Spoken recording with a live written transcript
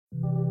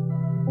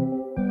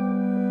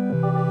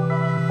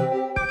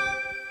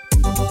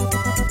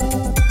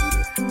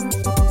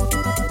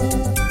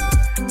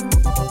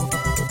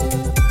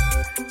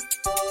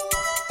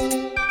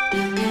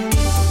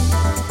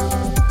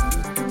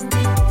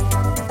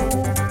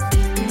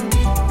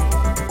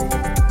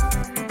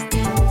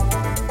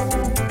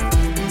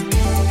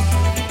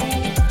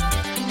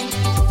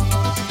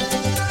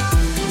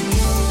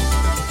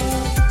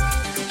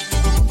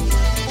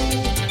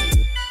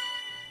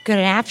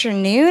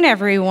afternoon,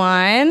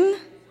 everyone.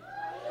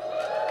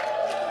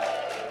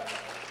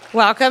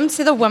 Welcome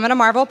to the Women of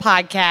Marvel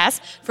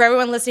podcast. For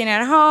everyone listening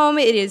at home,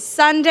 it is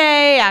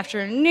Sunday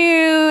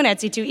afternoon at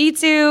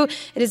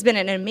C2E2. It has been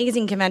an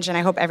amazing convention.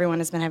 I hope everyone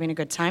has been having a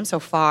good time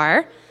so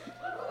far.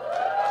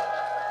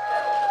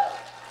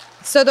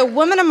 So the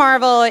Women of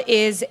Marvel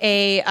is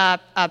a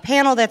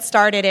panel that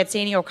started at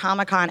San Diego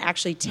Comic-Con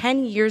actually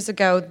 10 years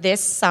ago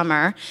this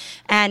summer.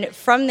 And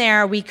from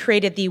there, we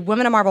created the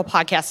Women of Marvel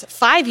podcast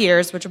 5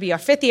 years, which will be our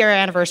 5th year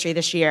anniversary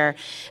this year.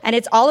 And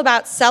it's all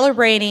about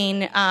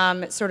celebrating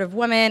sort of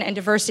women and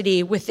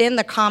diversity within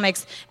the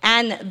comics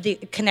and the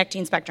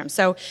connecting spectrum.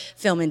 So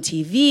film and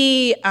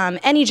TV,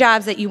 any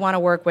jobs that you want to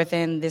work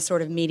within this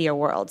sort of media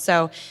world.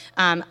 So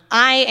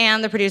I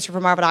am the producer for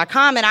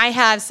Marvel.com, and I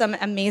have some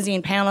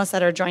amazing panelists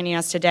that are joining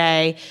us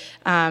today.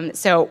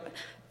 So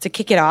to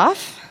kick it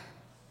off,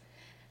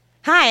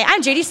 hi,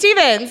 I'm JD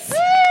Stevens. Woo!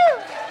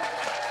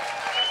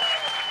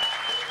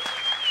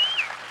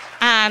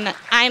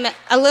 I'm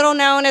a little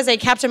known as a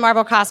Captain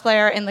Marvel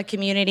cosplayer in the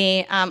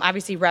community,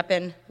 obviously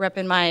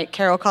repping my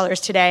Carol colors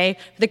today,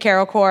 the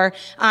Carol Corps.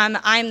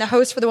 I'm the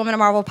host for the Women of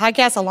Marvel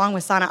podcast, along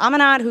with Sana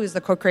Amanat, who is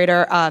the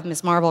co-creator of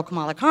Miss Marvel,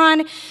 Kamala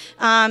Khan.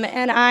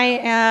 And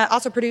I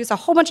also produce a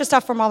whole bunch of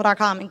stuff for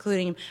Marvel.com,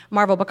 including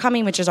Marvel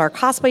Becoming, which is our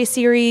cosplay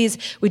series.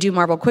 We do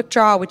Marvel Quick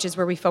Draw, which is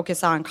where we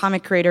focus on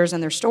comic creators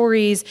and their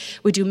stories.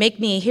 We do Make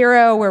Me a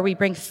Hero, where we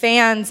bring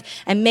fans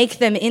and make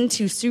them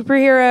into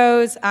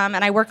superheroes.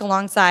 And I work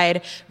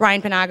alongside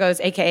Ryan Penagos,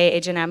 a.k.a.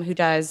 Agent M, who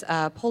does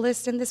Pull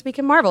List and This Week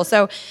in Marvel.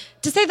 So,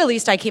 to say the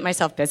least, I keep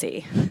myself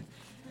busy.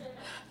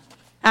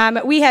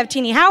 We have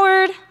Tini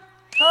Howard.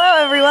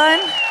 Hello, everyone.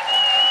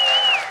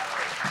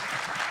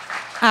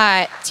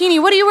 Tini,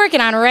 what are you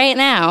working on right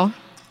now?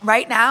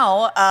 Right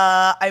now,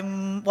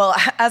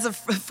 as of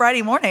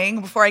Friday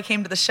morning, before I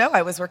came to the show,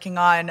 I was working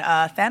on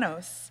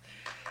Thanos.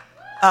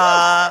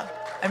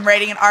 I'm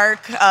writing an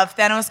arc of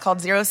Thanos called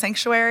Zero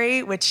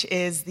Sanctuary, which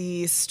is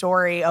the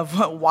story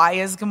of why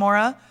is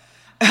Gamora.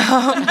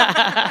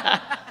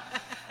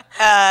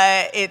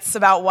 It's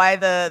about why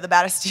the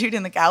baddest dude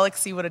in the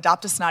galaxy would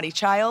adopt a snotty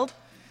child.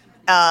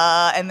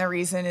 And the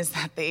reason is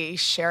that they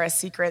share a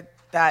secret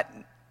that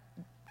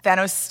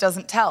Thanos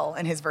doesn't tell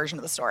in his version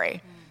of the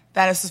story.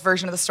 Thanos'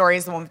 version of the story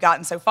is the one we've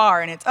gotten so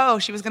far, and it's,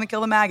 she was going to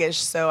kill the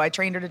Magish, so I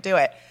trained her to do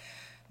it.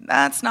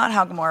 That's not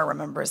how Gamora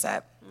remembers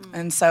it.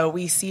 And so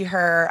we see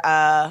her,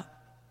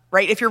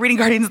 right, if you're reading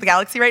Guardians of the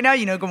Galaxy right now,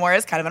 you know Gamora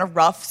is kind of in a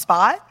rough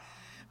spot.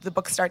 The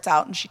book starts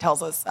out and she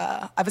tells us,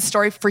 I have a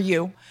story for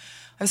you.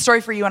 I have a story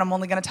for you, and I'm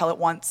only going to tell it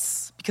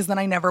once because then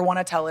I never want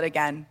to tell it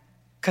again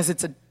because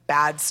it's a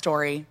bad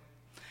story.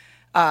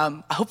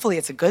 Hopefully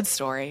it's a good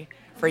story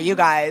for you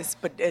guys,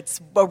 but it's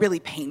a really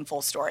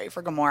painful story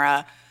for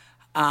Gamora.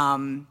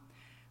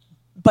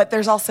 But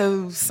there's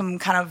also some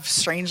kind of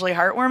strangely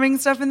heartwarming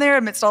stuff in there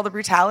amidst all the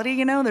brutality,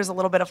 you know? There's a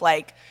little bit of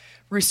like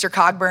Rooster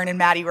Cogburn and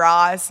Maddie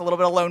Ross, a little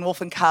bit of Lone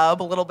Wolf and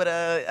Cub, a little bit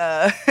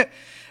of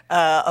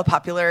a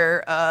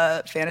popular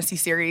fantasy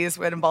series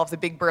where it involves a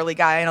big burly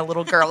guy and a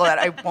little girl that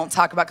I won't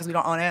talk about because we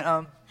don't own it.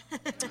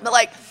 But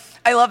like,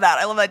 I love that.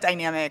 I love that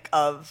dynamic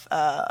of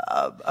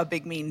a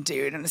big mean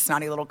dude and a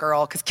snotty little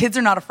girl, because kids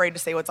are not afraid to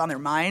say what's on their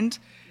mind,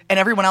 and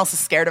everyone else is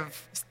scared of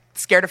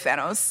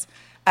Thanos.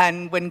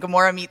 And when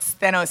Gamora meets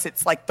Thanos,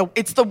 it's like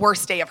it's the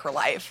worst day of her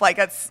life. Like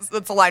that's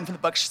a line from the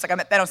book. She's like, I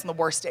met Thanos on the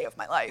worst day of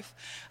my life.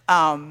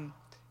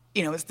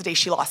 It's the day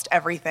she lost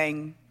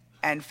everything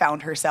and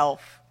found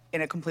herself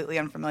in a completely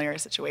unfamiliar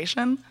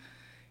situation.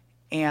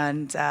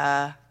 And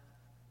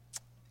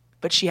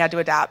but she had to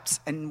adapt.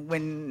 And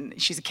when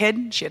she's a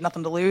kid, she had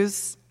nothing to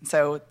lose.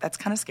 So that's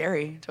kind of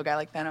scary to a guy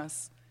like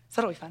Thanos. So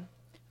that'll be fun.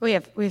 We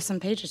have some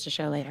pages to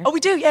show later. Oh, we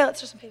do? Yeah,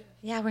 let's show some pages.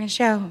 Yeah, we're going to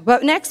show.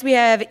 But next we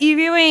have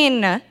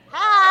Ewing. Hi.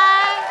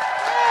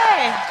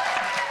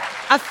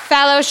 Hey. A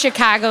fellow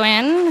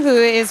Chicagoan who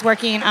is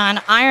working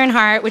on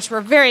Ironheart, which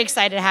we're very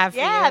excited to have for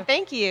you. Yeah,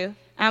 thank you.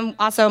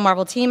 Also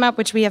Marvel Team Up,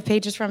 which we have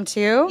pages from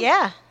too.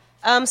 Yeah.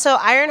 So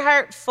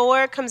Ironheart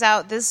 4 comes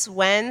out this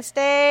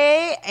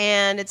Wednesday,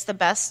 and it's the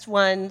best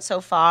one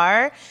so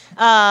far.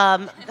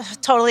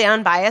 Totally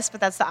unbiased,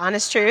 but that's the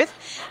honest truth.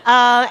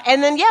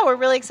 And then, we're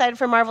really excited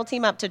for Marvel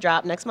Team Up to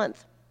drop next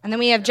month. And then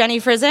we have Jenny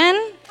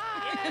Frison.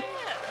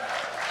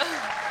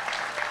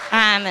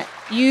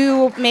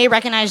 You may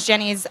recognize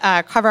Jenny's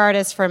cover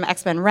artist from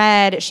X-Men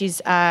Red. She's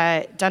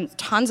done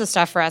tons of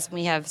stuff for us, and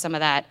we have some of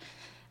that.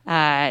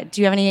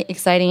 Do you have any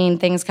exciting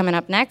things coming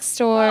up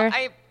next? Or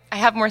Well, I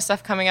have more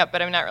stuff coming up,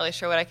 but I'm not really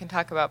sure what I can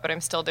talk about, but I'm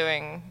still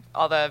doing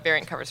all the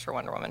variant covers for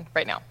Wonder Woman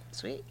right now.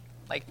 Sweet.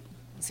 Like,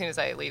 as soon as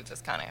I leave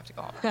this con, I have to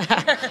go home.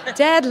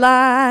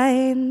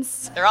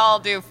 Deadlines. They're all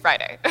due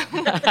Friday.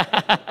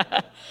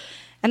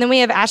 And then we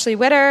have Ashley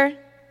Witter.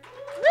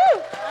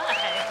 Woo!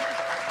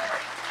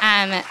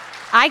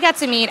 I got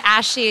to meet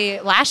Ashley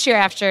last year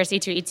after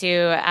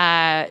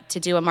C2E2 to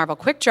do a Marvel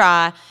Quick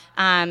Draw.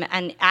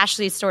 And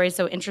Ashley's story is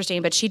so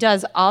interesting, but she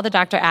does all the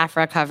Dr.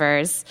 Aphra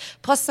covers,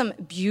 plus some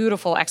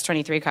beautiful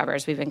X-23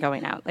 covers we've been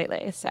going out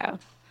lately. So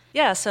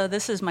Yeah, so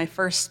this is my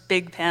first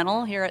big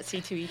panel here at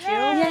C2E2.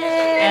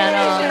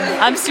 And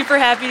I'm super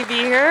happy to be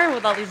here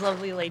with all these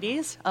lovely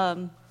ladies.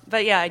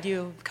 But yeah, I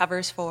do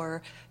covers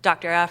for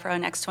Dr. Afra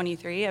and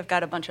X23. I've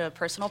got a bunch of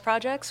personal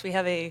projects. We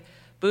have a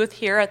booth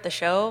here at the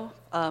show,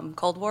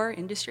 Cold War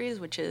Industries,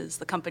 which is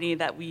the company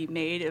that we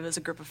made. It was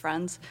a group of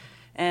friends.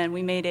 And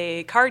we made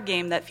a card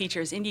game that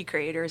features indie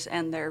creators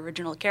and their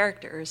original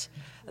characters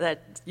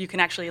that you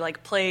can actually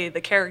like play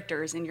the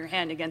characters in your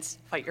hand against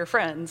fight your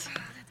friends.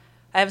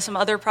 I have some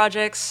other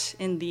projects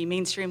in the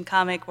mainstream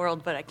comic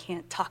world, but I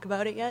can't talk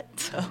about it yet.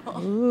 So.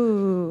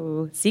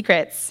 Ooh,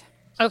 secrets.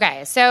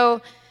 Okay,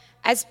 so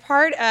as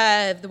part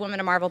of the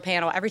Women of Marvel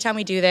panel, every time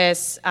we do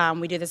this at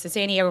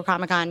San Diego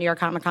Comic-Con, New York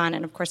Comic-Con,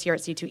 and of course here at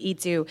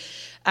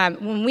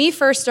C2E2. When we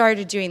first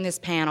started doing this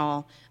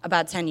panel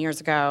about 10 years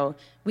ago,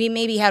 we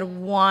maybe had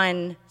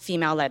one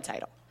female-led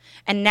title.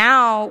 And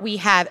now we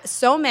have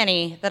so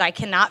many that I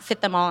cannot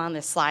fit them all on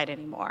this slide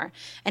anymore.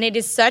 And it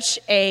is such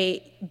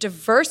a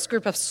diverse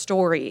group of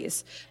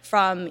stories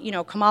from,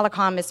 Kamala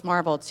Khan, Miss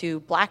Marvel, to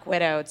Black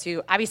Widow,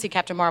 to obviously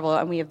Captain Marvel,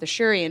 and we have the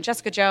Shuri and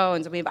Jessica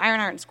Jones, and we have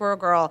Ironheart and Squirrel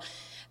Girl.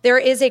 There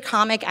is a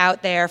comic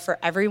out there for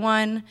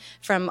everyone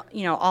from,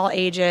 all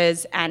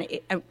ages, and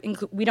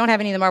we don't have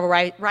any of the Marvel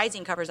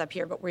Rising covers up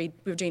here, but we're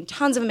doing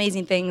tons of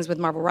amazing things with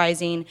Marvel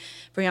Rising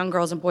for young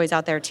girls and boys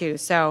out there too.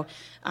 So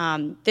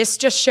this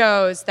just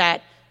shows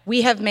that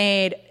we have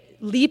made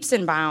leaps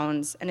and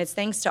bounds, and it's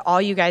thanks to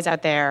all you guys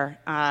out there.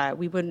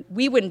 We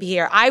wouldn't be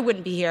here. I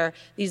wouldn't be here.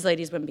 These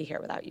ladies wouldn't be here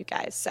without you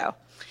guys. So.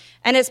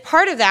 And as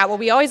part of that, what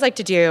we always like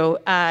to do,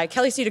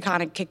 Kelly Sue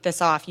DeConnick kicked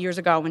this off years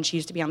ago when she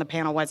used to be on the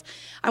panel, was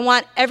I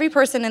want every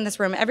person in this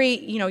room, every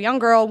young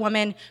girl,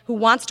 woman who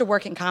wants to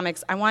work in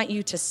comics, I want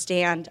you to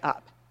stand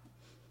up.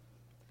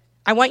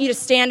 I want you to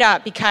stand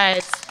up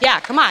because,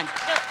 come on.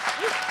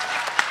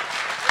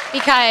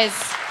 Because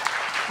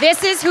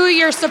this is who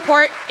your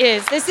support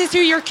is. This is who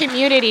your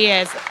community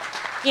is.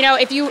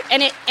 If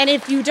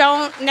you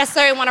don't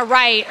necessarily want to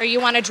write or you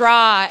want to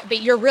draw,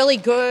 but you're really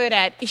good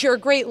you're a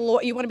great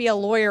you want to be a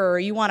lawyer or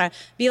you want to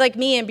be like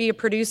me and be a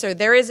producer,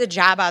 there is a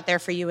job out there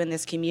for you in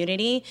this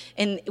community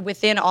and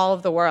within all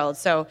of the world.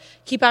 So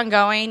keep on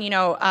going.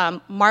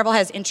 Marvel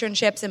has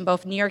internships in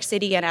both New York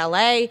City and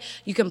LA.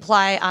 You can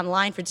apply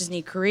online for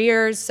Disney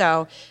Careers,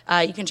 so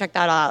you can check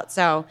that out.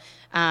 So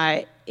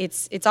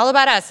it's all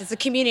about us. It's a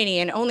community,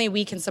 and only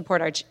we can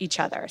support each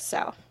other.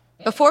 So.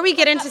 Before we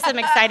get into some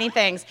exciting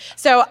things,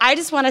 so I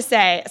just want to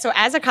say, so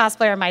as a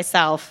cosplayer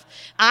myself,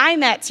 I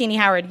met Tini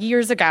Howard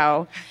years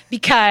ago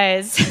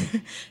because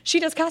she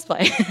does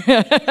cosplay.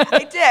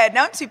 I did.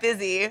 Now I'm too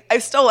busy.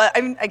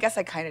 I guess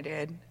I kind of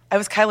did. I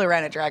was Kylo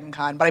Ren at Dragon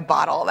Con, but I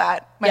bought all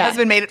that. My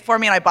husband made it for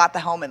me, and I bought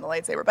the helmet and the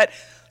lightsaber.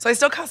 So I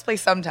still cosplay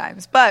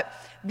sometimes. But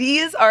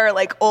these are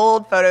like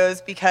old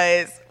photos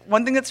because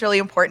one thing that's really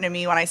important to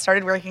me when I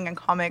started working in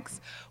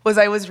comics was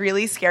I was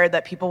really scared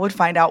that people would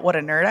find out what a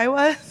nerd I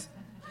was.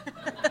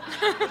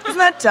 Isn't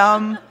that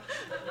dumb?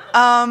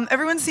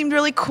 Everyone seemed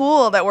really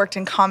cool that worked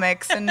in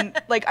comics, and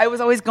I was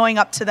always going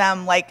up to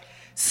them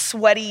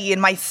sweaty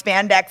in my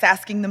spandex,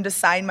 asking them to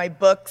sign my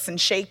books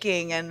and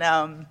shaking,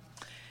 I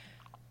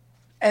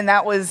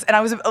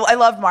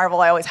loved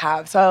Marvel. I always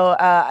have. So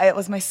it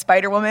was my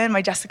Spider-Woman,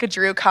 my Jessica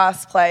Drew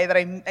cosplay that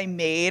I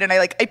made, and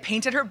I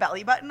painted her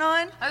belly button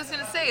on. I was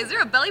gonna say, is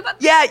there a belly button?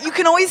 Yeah, you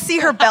can always see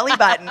her belly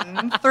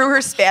button through her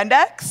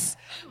spandex.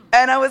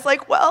 And I was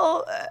like,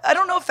 well, I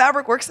don't know if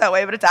fabric works that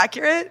way, but it's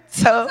accurate.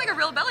 So it's like a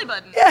real belly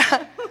button.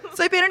 Yeah.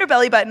 So I painted her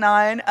belly button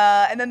on.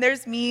 And then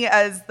there's me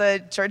as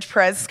the George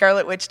Perez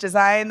Scarlet Witch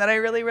design that I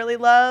really, really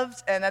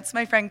loved. And that's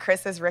my friend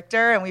Chris as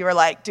Richter. And we were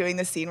doing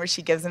the scene where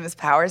she gives him his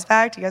powers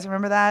back. Do you guys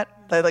remember that?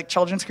 The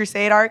Children's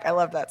Crusade arc? I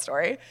loved that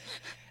story.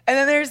 And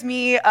then there's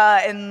me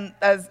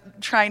as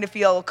trying to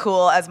feel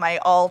cool as my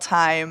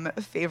all-time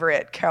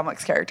favorite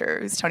comics character,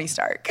 who's Tony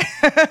Stark.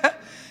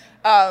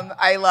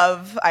 I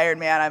love Iron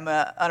Man. I'm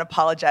an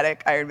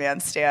unapologetic Iron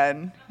Man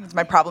stan. He's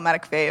my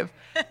problematic fave.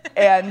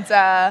 And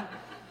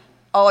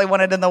all I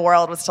wanted in the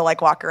world was to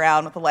walk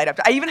around with a light up.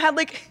 I even had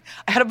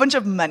I had a bunch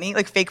of money,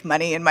 fake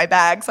money in my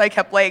bag, so I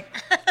kept throwing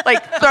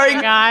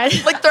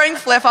throwing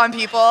fliff on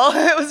people.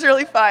 It was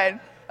really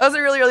fun. It was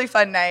a really, really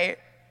fun night.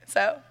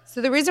 So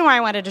the reason why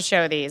I wanted to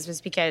show these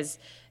was because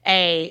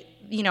I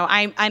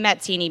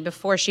met Tini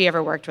before she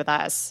ever worked with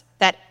us.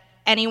 That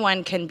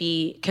anyone can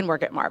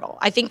work at Marvel.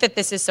 I think that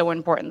this is so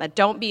important, that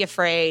don't be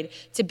afraid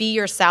to be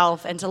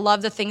yourself and to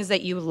love the things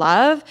that you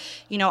love.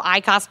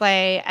 I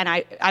cosplay, and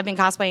I've been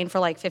cosplaying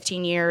for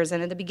 15 years,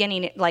 and at the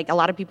beginning, a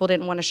lot of people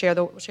didn't want to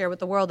share with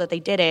the world that they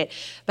did it,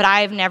 but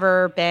I've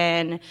never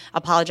been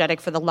apologetic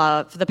for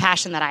the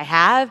passion that I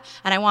have,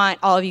 and I want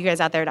all of you guys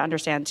out there to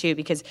understand too,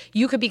 because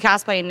you could be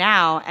cosplaying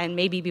now and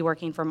maybe be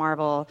working for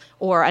Marvel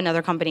or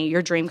another company,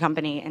 your dream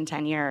company, in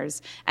 10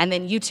 years, and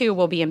then you too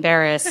will be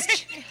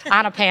embarrassed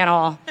on a panel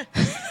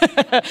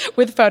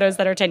with photos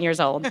that are 10 years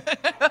old.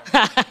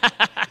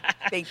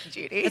 Thank you,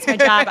 Judy. It's my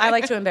job. I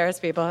like to embarrass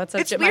people.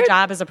 It's my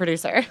job as a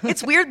producer.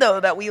 It's weird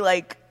though that we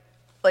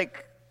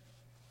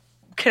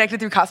connected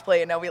through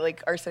cosplay and now we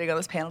are sitting on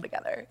this panel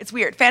together. It's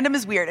weird. Fandom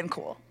is weird and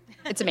cool.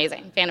 It's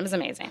amazing. Fandom is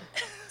amazing.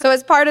 So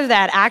as part of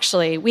that,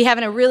 actually, we have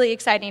a really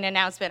exciting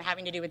announcement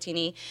having to do with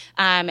Tini.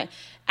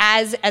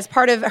 As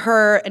part of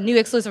her new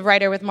exclusive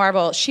writer with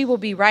Marvel, she will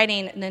be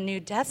writing the new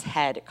Death's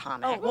Head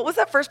comic. Oh, what was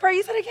that first part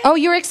you said again? Oh,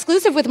 you're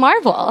exclusive with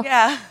Marvel.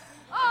 Yeah.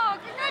 Oh,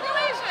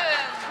 congratulations!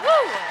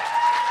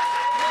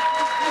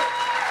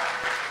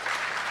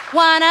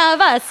 One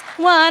of us,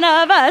 one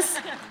of us.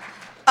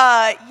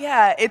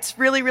 Yeah, it's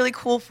really, really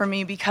cool for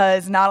me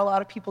because not a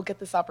lot of people get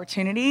this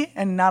opportunity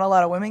and not a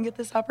lot of women get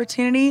this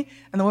opportunity.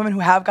 And the women who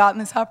have gotten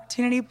this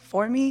opportunity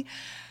before me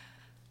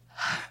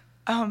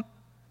are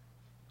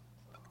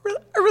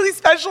really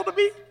special to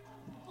me.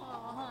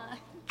 Aww.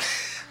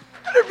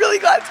 And I'm really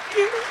glad to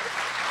be here.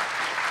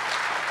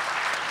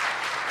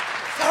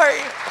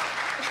 Sorry.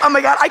 Oh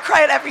my God, I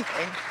cry at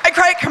everything. I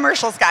cry at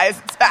commercials, guys.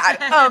 It's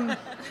bad.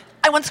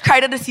 I once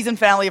cried at a season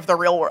finale of The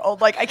Real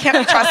World. Like, I can't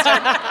be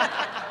trusted.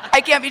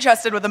 I can't be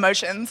trusted with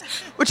emotions,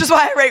 which is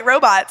why I write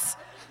robots.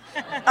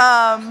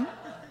 I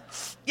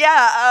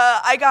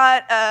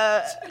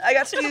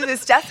got to do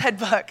this Death's Head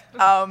book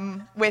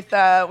with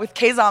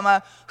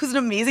Kei-Zama, who's an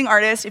amazing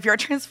artist. If you're a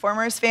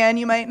Transformers fan,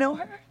 you might know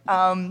her.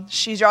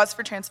 She draws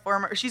for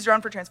Transformers. She's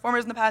drawn for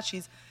Transformers in the past.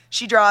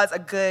 She draws a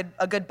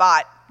good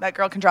bot. That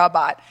girl can draw a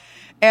bot.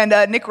 And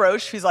Nick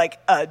Roche, who's like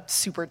a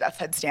super Death's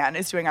Head stan,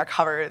 is doing our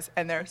covers,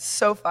 and they're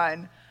so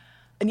fun.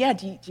 And yeah,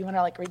 do you want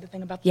to like read the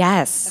thing about that?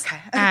 Yes.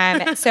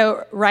 Okay.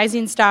 So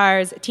rising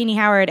stars Tini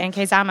Howard and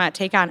Kei-Zama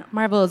take on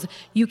Marvel's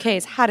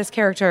UK's hottest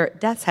character,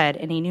 Death's Head,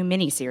 in a new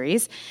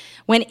miniseries.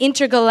 When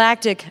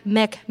intergalactic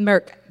mech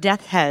merc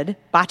Death's Head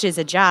botches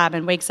a job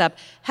and wakes up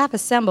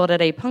half-assembled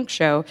at a punk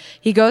show,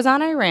 he goes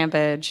on a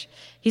rampage.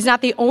 He's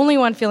not the only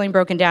one feeling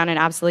broken down and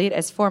obsolete,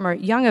 as former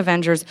Young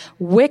Avengers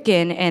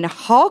Wiccan and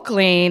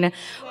Hulkling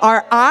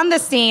are on the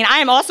scene. I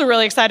am also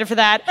really excited for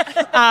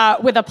that.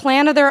 With a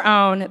plan of their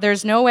own,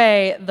 there's no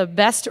way the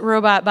best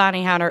robot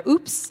bounty hunter,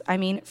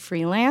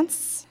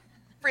 freelance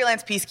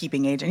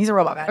peacekeeping agent. He's a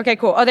robot man. Okay,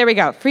 cool. Oh, there we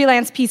go.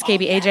 Freelance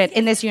peacekeeping agent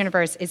in this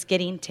universe is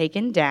getting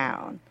taken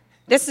down.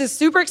 This is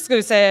super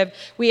exclusive.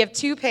 We have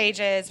 2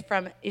 pages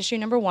from issue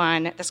number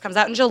 1. This comes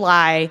out in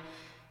July.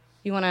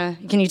 Can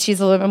you tease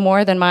a little bit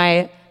more than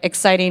my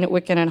exciting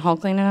Wiccan and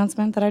Hulkling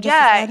announcement that I just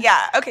said?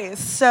 Yeah. Okay,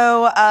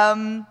 so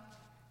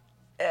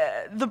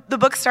the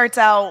book starts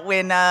out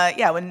when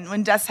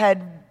Death's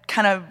Head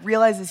kind of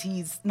realizes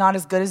he's not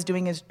as good as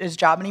doing his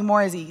job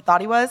anymore as he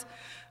thought he was.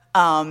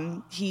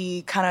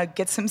 He kind of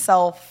gets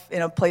himself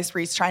in a place where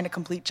he's trying to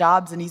complete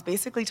jobs, and he's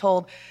basically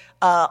told,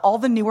 all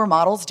the newer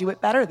models do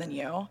it better than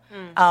you.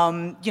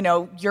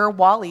 You're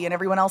Wally and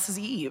everyone else is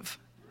Eve.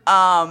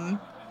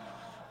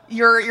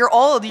 You're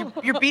old,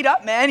 you're beat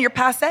up, man, you're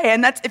passé.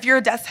 And that's, if you're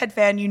a Death's Head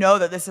fan, you know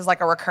that this is like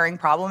a recurring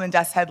problem in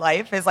Death's Head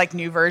life, is like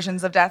new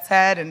versions of Death's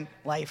Head and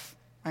life.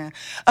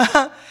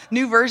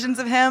 New versions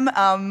of him.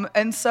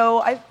 And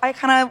so I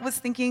kind of was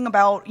thinking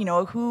about,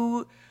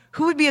 who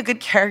would be a good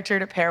character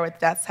to pair with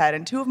Death's Head?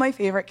 And 2 of my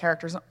favorite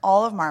characters in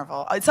all of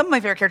Marvel, some of my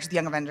favorite characters are the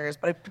Young Avengers,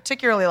 but I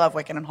particularly love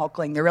Wiccan and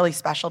Hulkling. They're really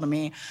special to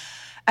me.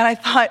 And I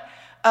thought,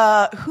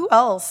 who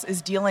else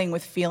is dealing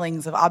with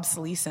feelings of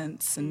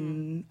obsolescence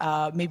and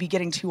maybe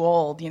getting too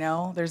old,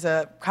 There's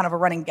a kind of a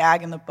running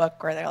gag in the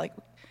book where they're like,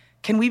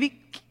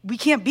 we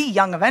can't be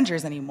Young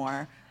Avengers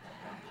anymore.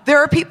 There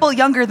are people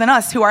younger than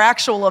us who are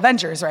actual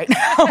Avengers right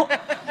now.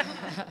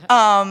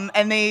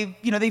 And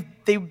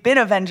they've been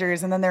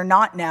Avengers and then they're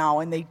not now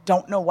and they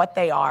don't know what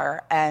they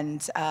are. And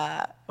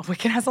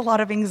Wiccan has a lot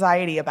of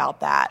anxiety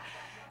about that.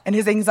 And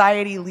his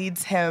anxiety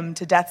leads him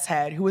to Death's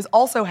Head, who is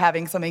also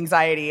having some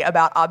anxiety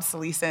about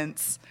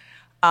obsolescence.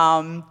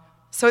 So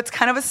it's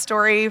kind of a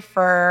story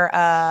for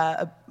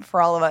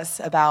all of us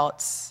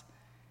about,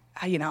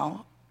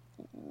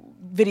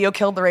 video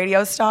killed the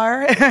radio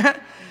star,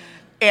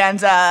 and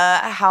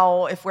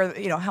how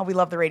we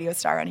love the radio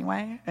star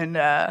anyway, and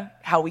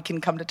how we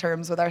can come to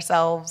terms with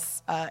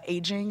ourselves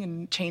aging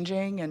and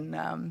changing,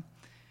 and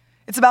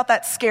it's about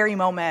that scary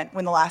moment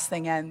when the last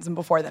thing ends and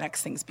before the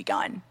next thing's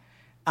begun.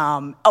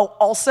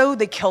 Also,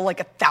 they kill like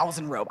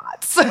 1,000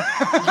 robots.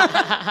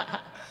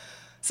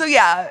 So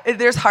yeah,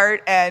 there's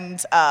heart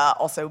and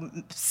also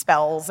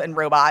spells and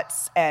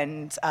robots.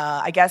 And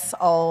I guess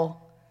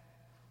I'll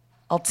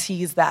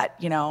tease that,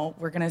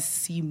 we're going to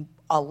see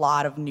a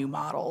lot of new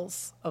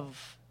models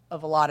of a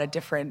lot of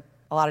different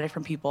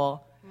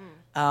people.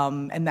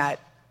 And that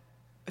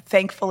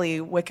thankfully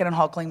Wiccan and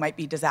Hulkling might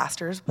be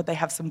disasters, but they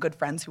have some good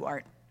friends who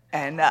aren't.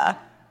 And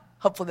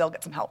hopefully they'll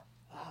get some help.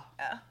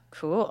 Yeah.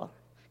 Cool.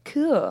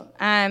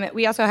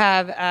 We also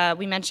have,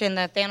 we mentioned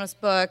the Thanos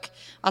book.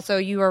 Also,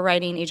 you are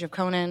writing Age of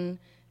Conan,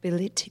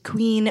 Belit,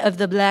 Queen of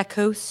the Black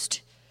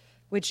Coast,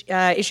 which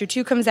issue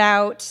 2 comes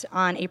out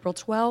on April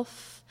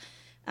 12th.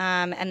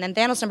 And then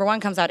Thanos number 1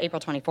 comes out April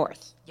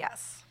 24th.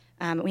 Yes.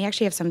 We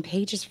actually have some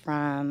pages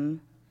from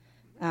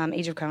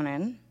Age of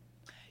Conan.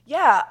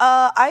 Yeah,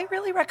 I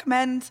really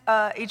recommend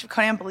Age of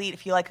Conan Belit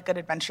if you like a good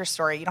adventure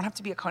story. You don't have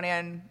to be a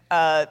Conan,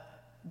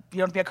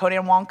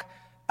 wonk.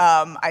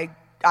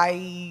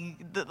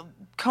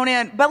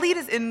 Belit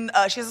is in,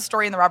 she has a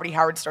story in the Robert E.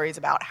 Howard stories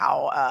about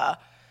how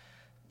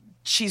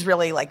she's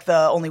really like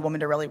the only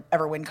woman to really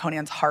ever win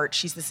Conan's heart.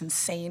 She's this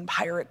insane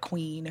pirate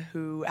queen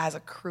who has a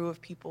crew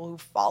of people who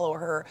follow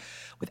her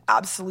with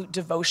absolute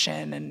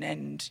devotion.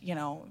 And you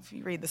know, if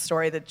you read the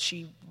story, that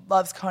she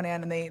loves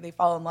Conan and they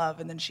fall in love,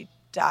 and then she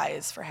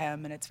dies for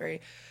him, and it's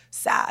very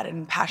sad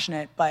and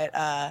passionate.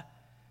 But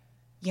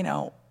you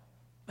know,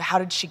 how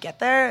did she get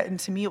there? And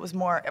to me, it was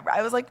more,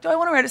 I was like, do I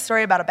want to write a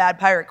story about a bad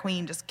pirate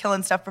queen just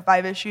killing stuff for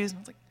 5 issues? And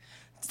I was like,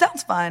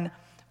 sounds fun.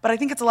 But I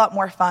think it's a lot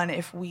more fun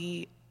if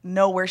we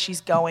know where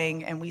she's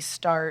going, and we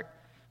start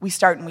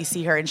and we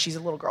see her and she's a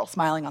little girl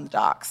smiling on the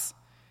docks.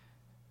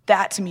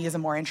 That to me is a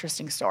more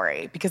interesting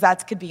story, because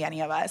that could be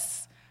any of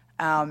us.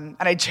 And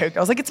I joked, I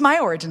was like, it's my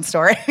origin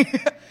story.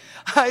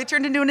 I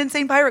turned into an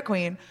insane pirate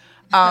queen.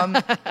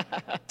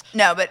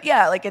 No, but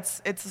yeah, like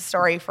it's a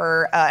story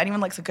for anyone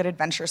who likes a good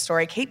adventure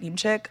story. Kate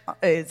Niemczyk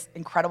is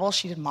incredible.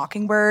 She did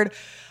Mockingbird.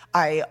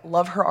 I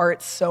love her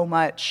art so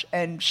much,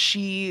 and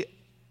she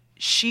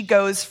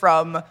goes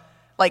from,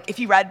 like, if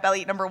you read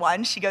Belly number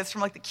 1, she goes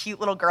from like the cute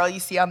little girl you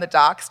see on the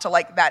docks to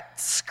like that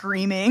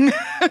screaming.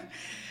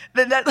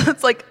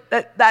 That's like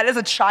that is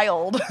a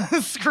child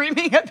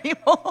screaming at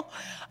people.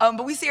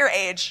 But we see her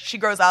age. She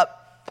grows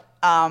up,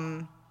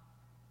 and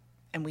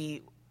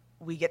we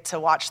get to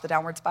watch the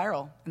downward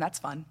spiral, and that's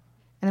fun.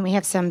 And then we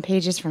have some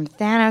pages from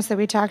Thanos that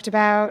we talked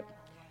about.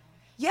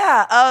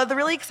 Yeah, the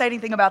really exciting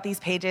thing about these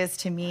pages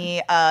to me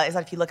is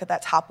that if you look at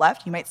that top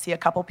left, you might see a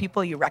couple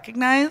people you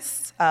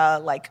recognize,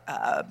 like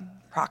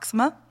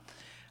Proxima,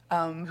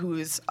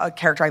 who's a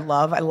character I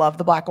love. I love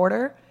the Black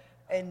Order.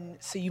 And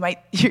so you might,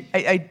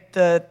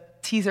 the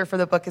teaser for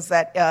the book is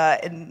that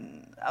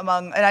and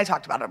I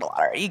talked about it a lot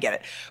already, you get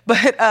it.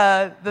 But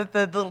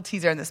the little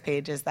teaser in this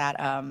page is that,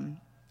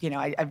 you know,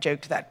 I've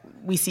joked that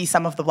we see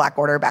some of the Black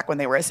Order back when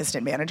they were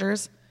assistant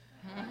managers,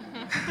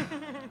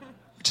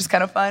 which is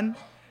kind of fun.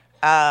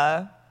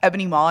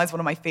 Ebony Maw is one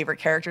of my favorite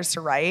characters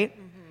to write,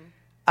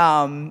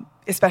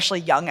 especially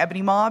young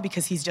Ebony Maw,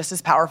 because he's just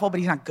as powerful, but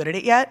he's not good at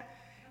it yet.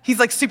 He's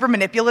like super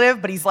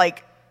manipulative, but he's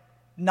like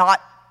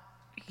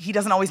he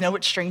doesn't always know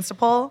which strings to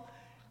pull.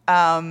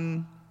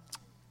 So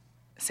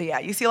yeah,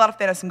 you see a lot of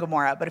Thanos and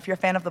Gamora, but if you're a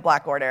fan of the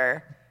Black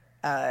Order,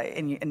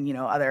 and you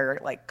know, other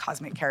like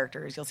cosmic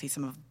characters, you'll see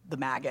some of the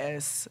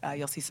Magus,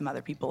 you'll see some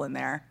other people in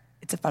there.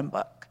 It's a fun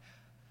book.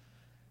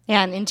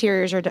 Yeah, and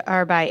interiors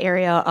are by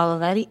Ariel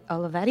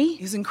Olivetti.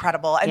 He's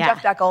incredible. And Yeah.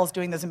 Jeff Deckel is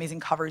doing those amazing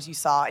covers you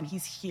saw, and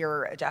he's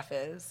here, Jeff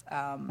is.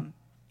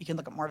 You can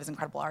look at more of his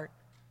incredible art.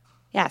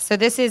 Yeah, so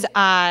this is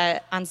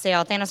on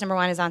sale. Thanos number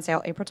 1 is on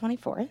sale April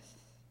 24th.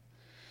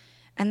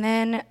 And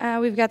then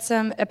we've got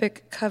some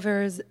epic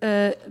covers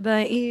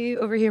by Eve,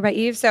 over here by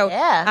Eve. So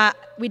Yeah.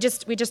 we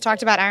just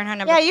talked about Ironheart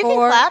number 4. Yeah, you can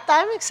clap.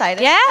 I'm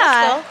excited. Yeah.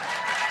 Let's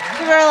go.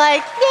 People are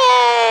like,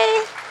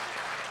 yay!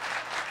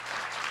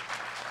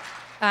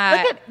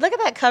 Look at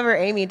that cover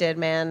Amy did,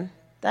 man.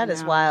 That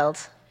is wild.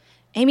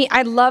 Amy,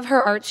 I love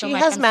her art so She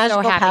much. has I'm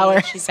magical so happy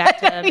powers. She's back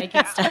to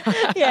making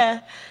stuff.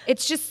 Yeah.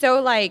 It's just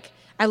so like,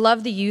 I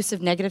love the use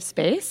of negative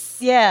space.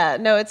 Yeah,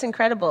 no, it's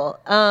incredible.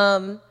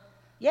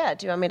 Yeah,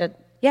 do you want me to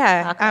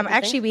Yeah, talk about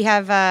actually we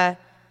have,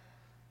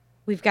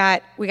 we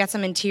got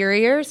some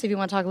interiors, if you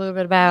want to talk a little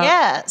bit about.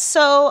 Yeah.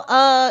 So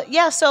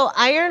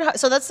Ironheart.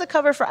 So that's the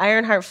cover for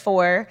Ironheart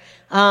 4,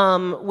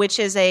 which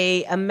is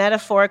a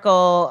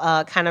metaphorical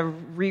kind of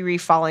Riri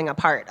falling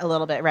apart a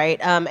little bit, right?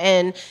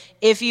 And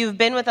if you've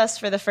been with us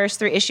for the first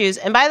 3 issues,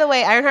 and by the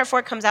way, Ironheart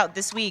 4 comes out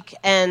this week,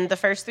 and the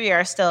first 3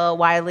 are still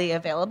widely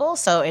available.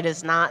 So it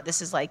is not.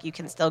 This is like you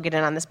can still get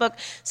in on this book.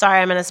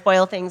 Sorry, I'm going to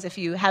spoil things if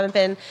you haven't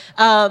been.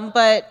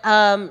 But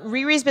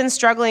Riri's been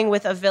struggling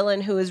with a villain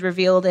who is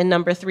revealed in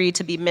number 3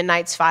 to be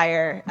Midnight's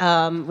Fire,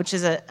 which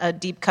is a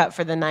deep cut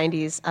for the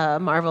 90s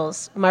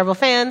Marvel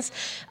fans.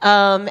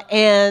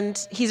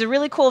 And he's a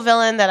really cool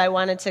villain that I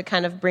wanted to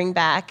kind of bring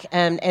back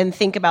and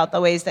think about the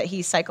ways that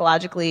he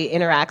psychologically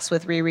interacts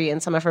with Riri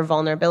and some of her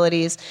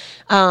vulnerabilities.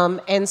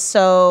 And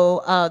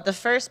so the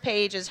first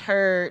page is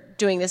her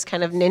doing this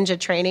kind of ninja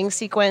training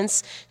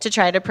sequence to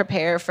try to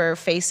prepare for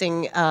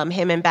facing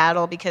him in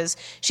battle, because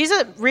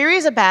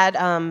Riri's a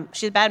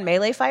bad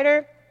melee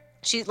fighter.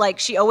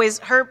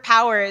 Her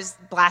power is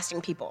blasting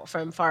people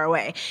from far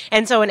away.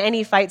 And so in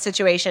any fight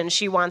situation,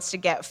 she wants to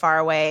get far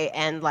away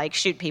and like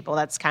shoot people.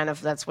 That's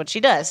what she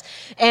does.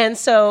 And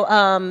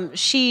so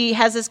she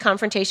has this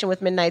confrontation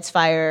with Midnight's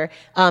Fire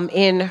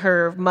in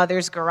her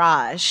mother's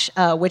garage,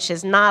 which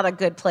is not a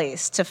good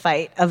place to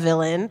fight a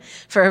villain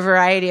for a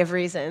variety of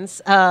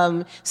reasons.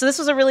 So this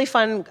was a really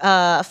fun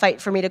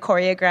fight for me to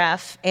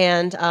choreograph.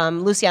 And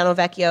Luciano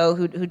Vecchio,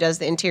 who does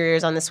the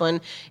interiors on this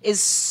one,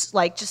 is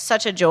like just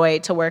such a joy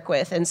to work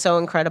with and so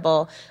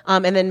incredible.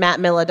 And then Matt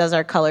Milla does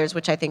our colors,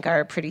 which I think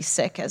are pretty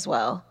sick as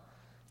well.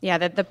 Yeah,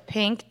 the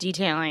pink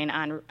detailing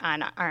on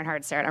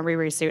Ironheart's suit, on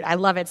Riri's suit. I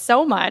love it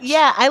so much.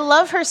 Yeah, I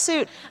love her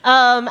suit.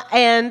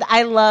 And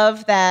I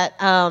love that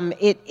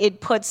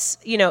it puts,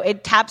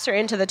 it taps her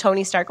into the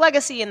Tony Stark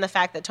legacy and the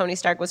fact that Tony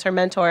Stark was her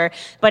mentor,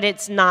 but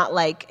it's not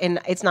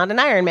it's not an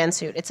Iron Man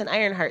suit. It's an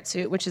Ironheart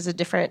suit, which is a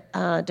different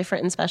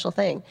and special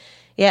thing.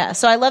 Yeah,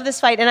 so I love this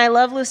fight, and I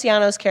love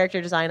Luciano's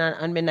character design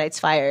on Midnight's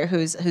Fire,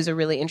 who's a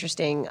really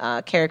interesting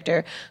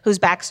character, whose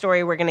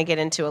backstory we're going to get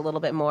into a little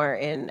bit more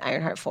in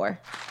Ironheart 4.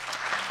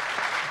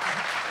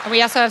 And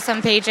we also have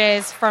some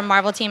pages from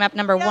Marvel Team Up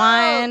number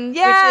 1,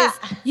 yeah. which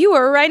is you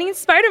were writing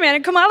Spider-Man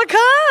and Kamala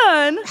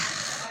Khan.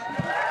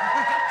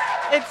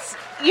 It's,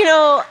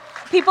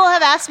 people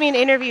have asked me in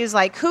interviews,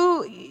 like,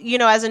 who,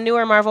 as a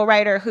newer Marvel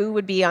writer, who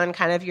would be on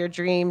kind of your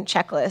dream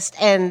checklist?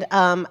 And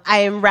I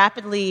am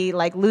rapidly,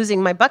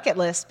 losing my bucket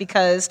list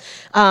because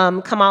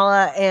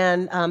Kamala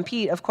and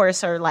Pete, of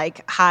course, are,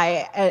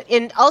 high.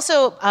 And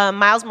also,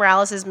 Miles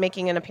Morales is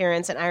making an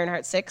appearance in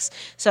Ironheart 6,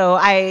 so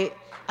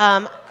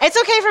it's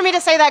okay for me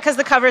to say that because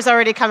the cover's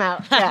already come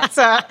out.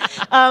 Yeah,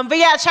 but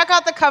yeah, check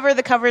out the cover.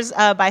 The cover's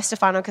by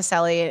Stefano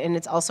Caselli, and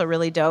it's also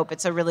really dope.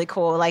 It's a really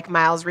cool,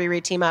 Miles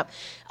Riri team up.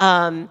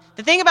 The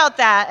thing about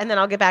that, and then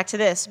I'll get back to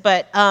this,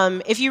 but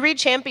if you read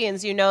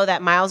Champions, you know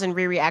that Miles and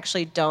Riri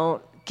actually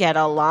don't get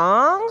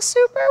along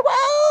super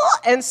well.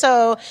 And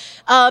so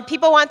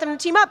people want them to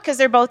team up because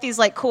they're both these,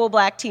 cool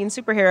black teen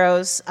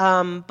superheroes,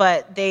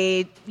 but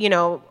they,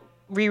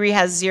 Riri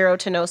has 0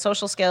 to no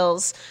social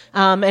skills,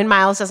 and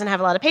Miles doesn't have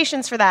a lot of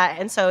patience for that.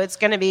 And so it's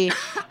going to be,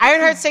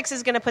 Ironheart 6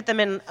 is going to put them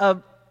in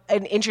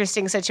an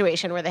interesting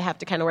situation where they have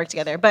to kind of work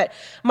together. But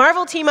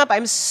Marvel Team Up,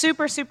 I'm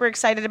super, super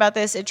excited about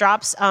this. It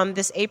drops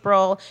this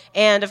April,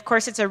 and of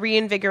course it's a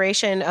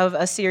reinvigoration of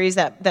a series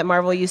that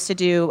Marvel used to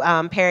do,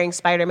 pairing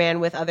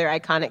Spider-Man with other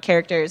iconic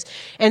characters.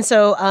 And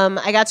so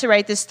I got to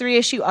write this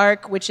 3-issue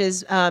arc, which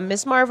is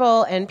Ms.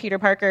 Marvel and Peter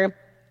Parker.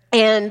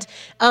 And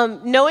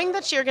knowing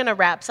that you're going to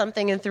wrap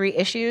something in 3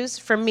 issues,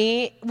 for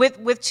me,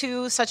 with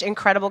 2 such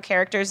incredible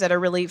characters that are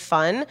really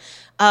fun,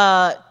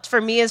 for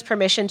me is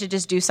permission to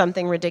just do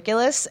something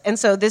ridiculous. And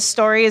so this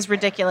story is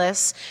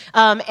ridiculous.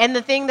 And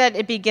the thing that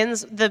it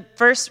begins, the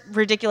first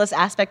ridiculous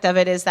aspect of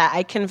it is that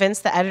I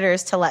convinced the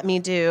editors to let me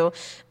do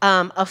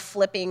a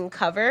flipping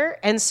cover.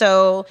 And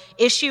so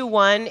issue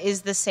 1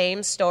 is the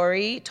same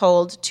story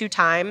told 2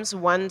 times.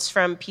 One's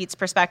from Pete's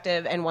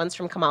perspective and one's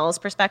from Kamala's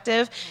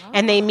perspective. Oh.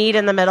 And they meet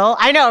in the middle.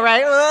 I know,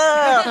 right?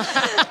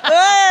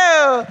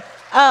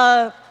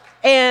 Whoa!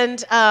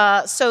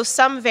 So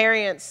some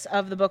variants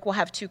of the book will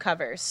have 2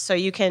 covers. So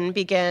you can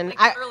begin...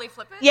 early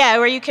flip it? Yeah,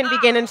 where you can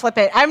begin and flip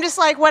it. I'm just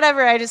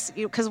whatever,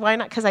 because why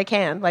not? Because I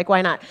can.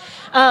 Why not?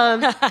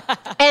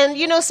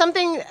 And,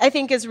 something I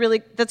think that's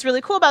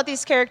really cool about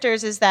these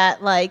characters is that,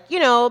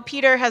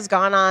 Peter has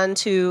gone on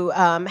to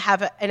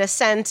have an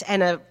ascent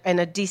and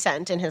a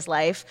descent in his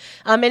life.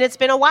 And it's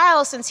been a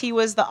while since he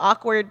was the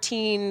awkward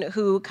teen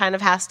who kind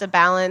of has to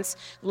balance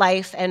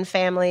life and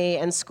family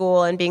and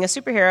school and being a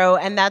superhero.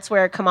 And that's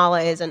where Kamala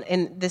is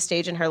in this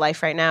stage in her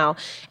life right now.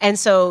 And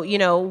so,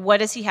 what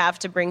does he have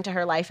to bring to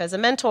her life as a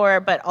mentor,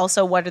 but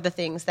also what are the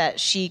things that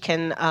she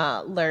can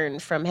learn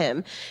from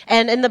him?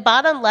 And in the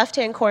bottom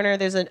left-hand corner,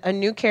 there's a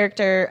new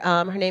character.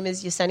 Her name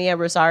is Yesenia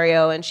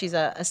Rosario, and she's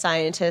a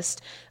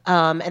scientist.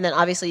 And then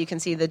obviously you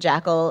can see the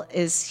Jackal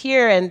is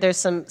here, and there's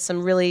some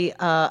really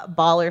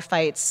baller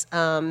fights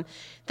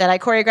that I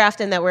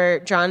choreographed and that were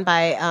drawn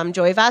by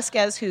Joey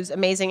Vasquez, who's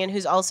amazing and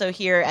who's also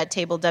here at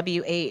table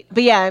W8.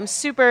 But yeah, I'm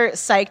super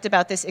psyched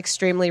about this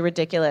extremely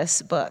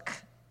ridiculous book.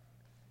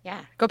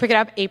 Yeah, go pick it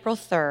up April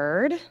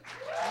 3rd.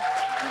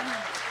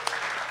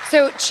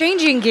 So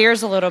changing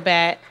gears a little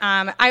bit,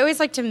 I always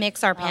like to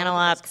mix our panel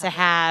up to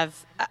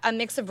have a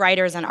mix of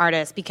writers and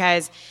artists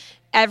because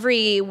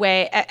every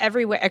way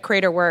a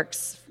creator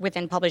works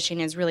within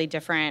publishing is really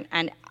different.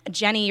 And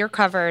Jenny, your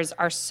covers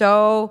are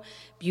so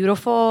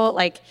beautiful.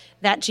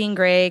 That Jean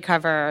Grey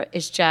cover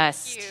is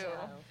just... Thank you.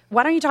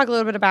 Why don't you talk a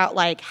little bit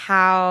about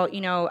how,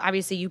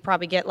 obviously you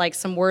probably get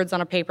some words on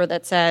a paper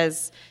that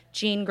says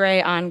Jean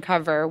Grey on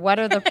cover. What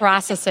are the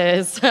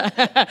processes?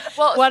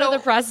 What are the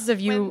processes of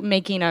you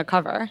making a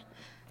cover?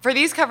 For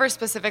these covers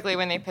specifically,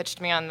 when they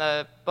pitched me on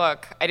the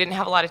book, I didn't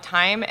have a lot of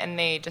time, and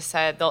they just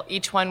said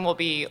each one will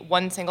be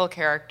one single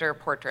character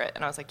portrait.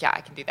 And I was like, yeah, I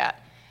can do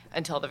that.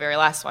 Until the very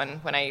last one,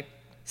 when I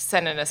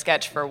sent in a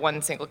sketch for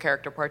one single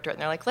character portrait,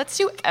 and they're like, let's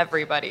do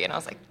everybody. And I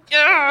was like,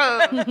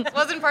 yeah, this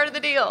wasn't part of the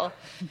deal.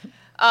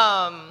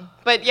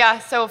 But yeah,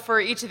 so for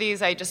each of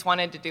these, I just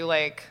wanted to do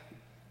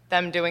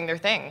them doing their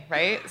thing,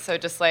 right? So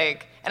just and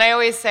I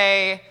always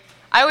say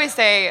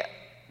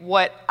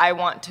what I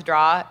want to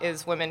draw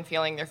is women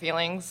feeling their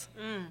feelings.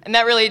 And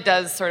that really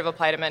does sort of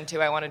apply to men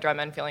too. I want to draw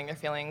men feeling their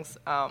feelings.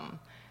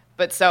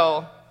 But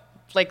so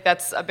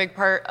that's a big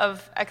part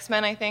of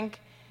X-Men, I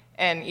think.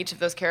 And each of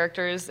those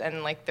characters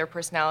and their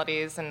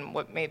personalities and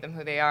what made them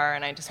who they are.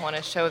 And I just want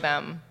to show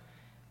them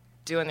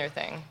doing their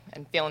thing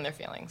and feeling their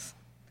feelings.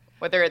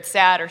 Whether it's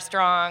sad or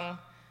strong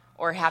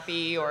or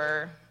happy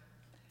or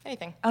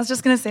anything. I was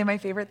just going to say my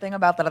favorite thing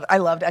about that. I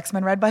loved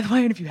X-Men Red, by the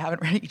way, and if you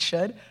haven't read it, you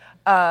should.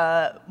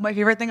 My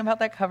favorite thing about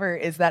that cover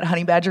is that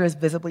Honey Badger is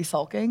visibly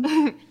sulking.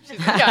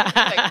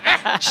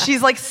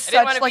 She's like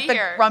such like the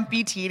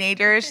grumpy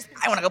teenager.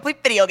 I want to go play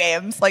video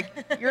games. Like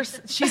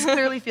she's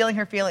clearly feeling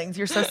her feelings.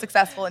 You're so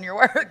successful in your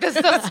work. This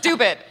is so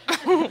stupid.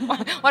 Why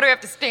do we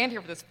have to stand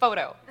here for this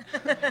photo?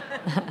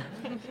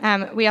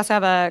 We also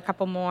have a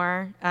couple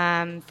more.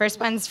 First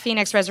one's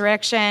Phoenix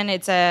Resurrection.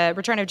 It's a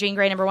Return of Jean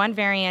Grey #1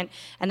 variant,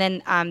 and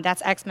then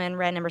that's X-Men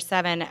Red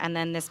 #7, and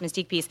then this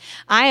Mystique piece.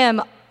 I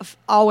am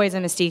always a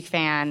Mystique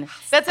fan.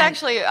 That's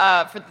actually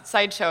for the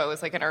sideshow. It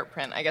was like an art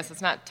print. I guess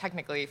it's not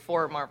technically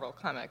for Marvel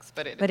Comics,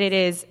 but it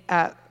is.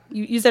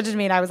 You said it to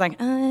me, and I was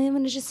like, I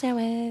want to just show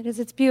it because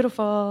it's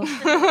beautiful.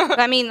 But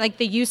I mean, like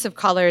the use of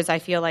colors, I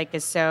feel like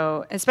is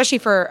so, especially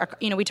for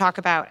we talk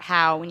about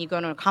how when you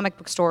go to a comic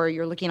book store,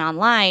 you're looking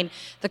online.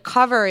 The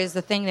cover is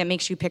the thing that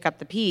makes you pick up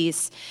the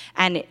piece,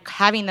 and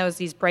having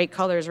these bright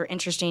colors or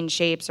interesting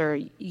shapes or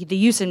the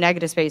use of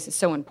negative space is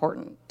so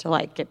important to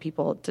like get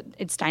people to.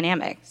 It's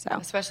dynamic, so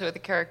especially with a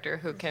character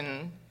who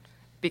can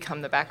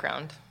become the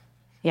background.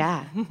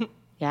 Yeah,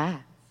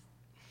 yeah.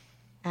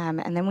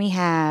 And then we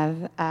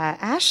have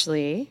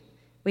Ashley.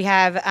 We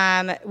have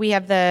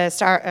the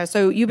Star.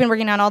 So you've been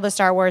working on all the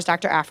Star Wars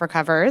Dr. Aphra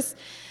covers,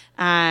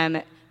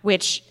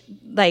 which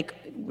like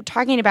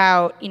talking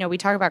about. We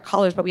talk about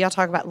colors, but we all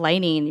talk about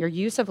lighting. Your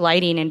use of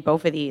lighting in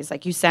both of these,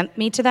 like you sent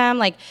me to them,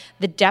 like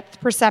the depth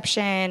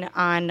perception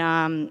on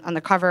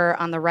the cover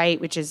on the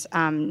right, which is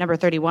number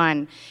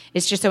 31,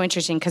 is just so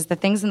interesting because the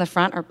things in the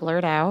front are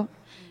blurred out,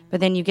 but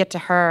then you get to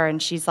her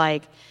and she's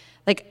like.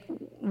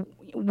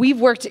 We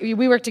worked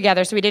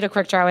together, so we did a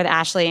quick draw with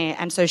Ashley,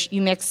 and so you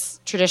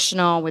mix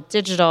traditional with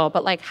digital,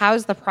 but like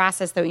how's the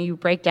process that you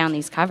break down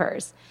these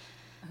covers?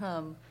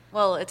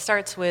 Well, it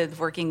starts with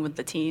working with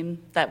the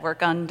team that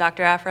work on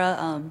Dr.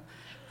 Aphra.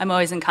 I'm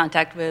always in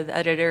contact with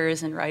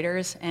editors and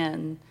writers,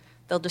 and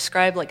they'll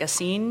describe like a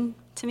scene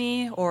to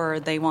me, or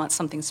they want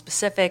something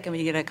specific, and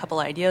we get a couple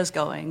ideas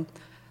going.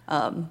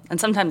 And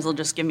sometimes they'll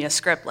just give me a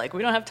script, like,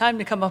 we don't have time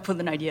to come up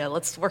with an idea,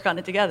 let's work on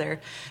it together.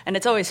 And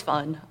it's always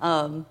fun.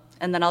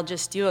 And then I'll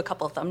just do a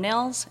couple of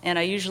thumbnails, and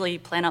I usually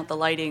plan out the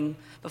lighting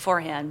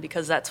beforehand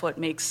because that's what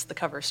makes the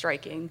cover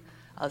striking,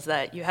 is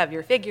that you have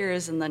your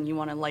figures and then you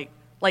want to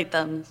light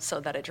them so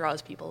that it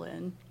draws people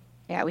in.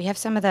 Yeah, we have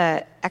some of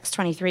the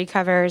X-23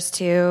 covers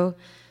too.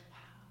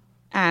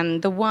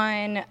 The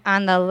one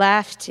on the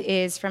left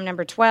is from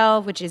number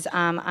 12, which is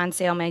on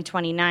sale May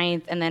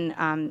 29th, and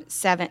then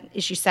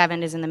issue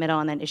 7 is in the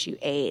middle, and then issue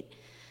 8.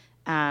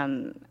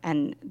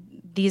 And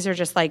these are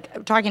just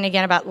like, talking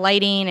again about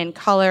lighting and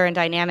color and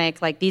dynamic,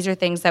 like these are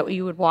things that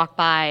you would walk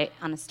by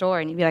on a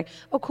store and you'd be like,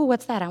 oh cool,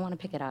 what's that? I want to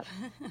pick it up.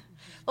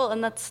 Well,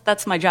 and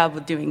that's my job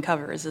with doing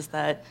covers, is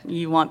that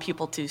you want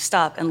people to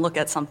stop and look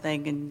at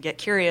something and get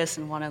curious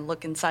and want to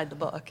look inside the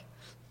book.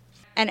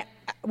 And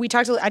I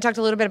talked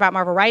a little bit about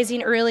Marvel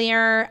Rising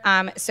earlier.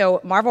 So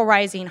Marvel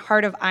Rising,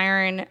 Heart of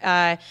Iron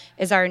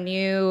is our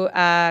new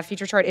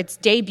feature short. It's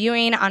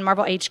debuting on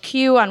Marvel HQ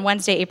on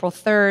Wednesday, April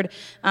 3rd.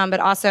 But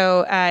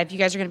also, if you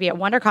guys are going to be at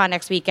WonderCon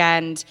next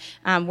weekend,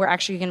 we're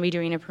actually going to be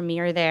doing a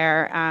premiere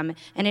there. And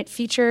it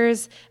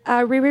features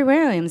Riri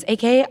Williams,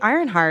 a.k.a.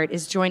 Ironheart,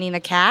 is joining the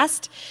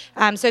cast.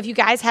 So if you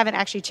guys haven't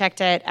actually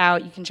checked it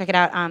out, you can check it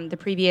out on the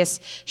previous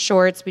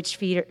shorts, which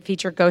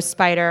feature Ghost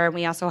Spider. And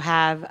we also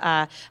have,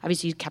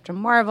 obviously, Captain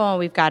Marvel,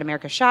 we've got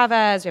America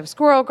Chavez, we have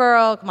Squirrel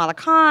Girl, Kamala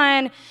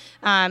Khan.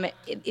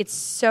 It's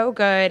so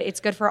good. It's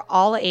good for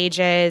all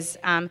ages.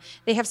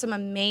 They have some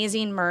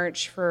amazing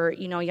merch for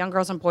young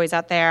girls and boys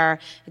out there.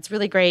 It's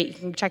really great. You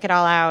can check it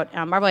all out.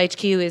 Marvel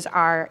HQ is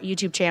our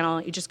YouTube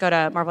channel. You just go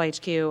to Marvel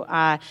HQ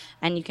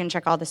and you can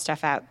check all this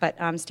stuff out. But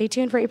stay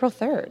tuned for April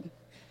 3rd.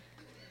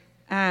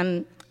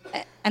 And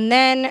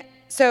then,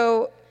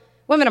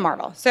 Women of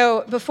Marvel.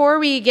 So before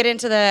we get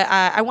into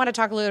I want to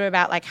talk a little bit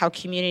about like how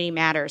community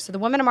matters. So the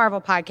Women of Marvel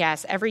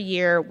podcast, every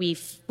year we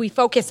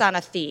focus on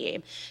a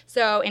theme.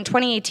 So in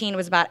 2018 it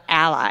was about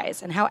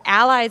allies and how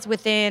allies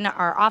within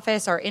our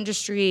office, our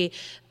industry,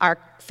 our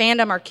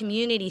fandom, our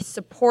community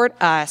support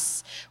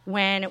us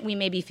when we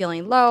may be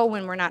feeling low,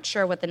 when we're not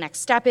sure what the next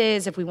step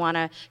is, if we want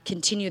to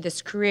continue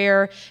this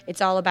career.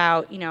 It's all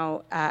about,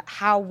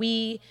 how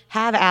we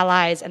have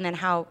allies and then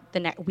how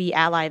we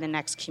ally the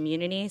next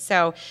community.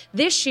 So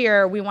this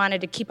year we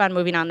wanted to keep on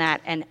moving on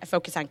that and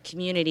focus on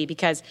community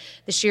because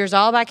this year is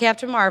all about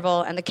Captain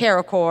Marvel and the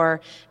Carol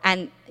Corps.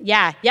 And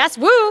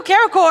woo,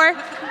 Carol Corps.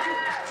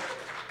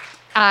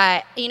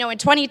 In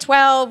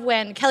 2012,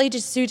 when Kelly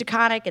Sue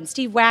DeConnick and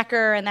Steve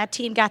Wacker and that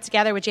team got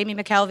together with Jamie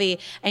McKelvey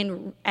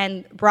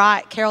and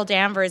brought Carol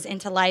Danvers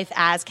into life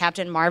as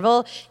Captain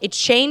Marvel, it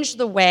changed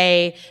the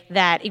way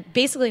that it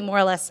basically more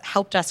or less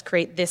helped us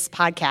create this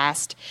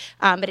podcast.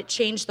 But it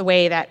changed the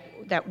way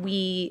that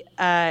we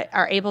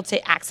are able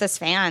to access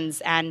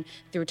fans and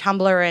through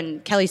Tumblr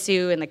and Kelly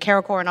Sue and the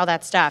Carol Corps and all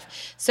that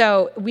stuff.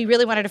 So we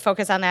really wanted to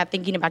focus on that,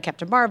 thinking about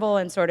Captain Marvel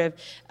and sort of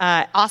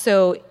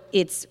also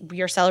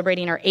we are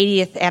celebrating our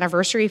 80th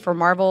anniversary for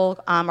Marvel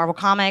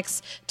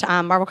Comics.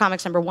 Marvel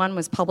Comics #1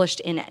 was published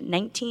in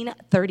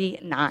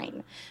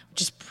 1939,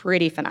 which is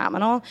pretty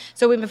phenomenal.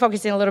 So we've been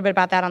focusing a little bit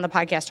about that on the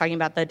podcast, talking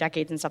about the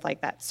decades and stuff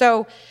like that.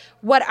 So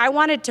what I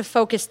wanted to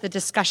focus the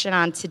discussion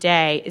on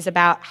today is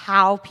about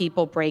how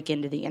people break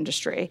into the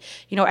industry.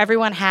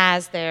 Everyone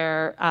has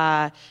their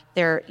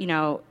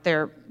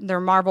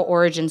Marvel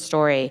origin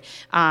story,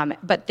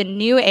 but the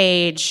new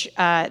age,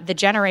 the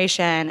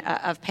generation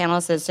of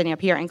panelists that's sitting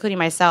up here, including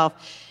myself,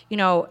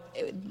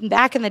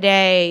 back in the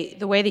day,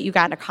 the way that you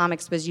got into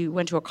comics was you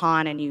went to a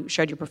con and you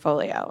showed your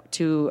portfolio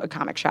to a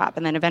comic shop,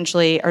 and then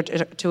eventually, or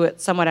to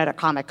someone at a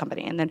comic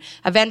company, and then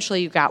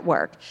eventually you got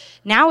work.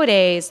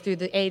 Nowadays, through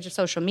the age of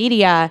social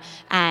media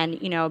and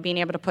being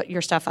able to put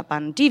your stuff up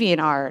on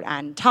DeviantArt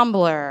and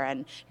Tumblr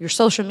and your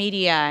social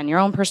media and your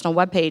own personal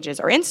web pages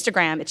or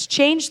Instagram, it's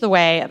changed the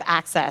way of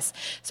access.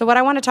 So what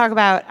I want to talk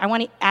about, I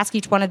want to ask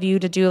each one of you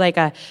to do like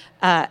a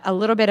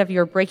little bit of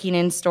your breaking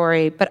in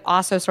story, but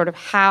also sort of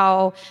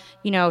how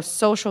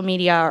social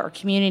media or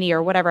community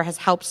or whatever has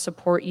helped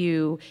support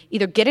you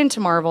either get into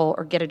Marvel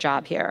or get a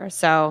job here.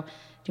 So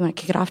do you want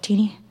to kick it off,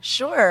 Tini?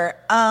 Sure.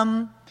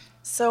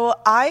 So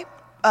I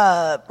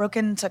broke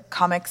into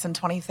comics in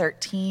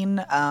 2013.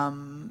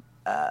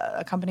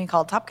 A company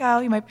called Top Cow,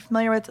 you might be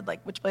familiar with,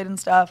 like Witchblade and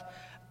stuff.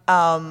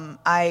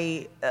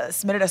 I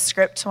submitted a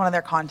script to one of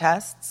their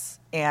contests,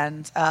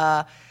 and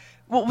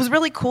what was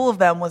really cool of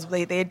them was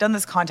they had done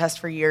this contest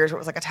for years where it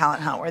was like a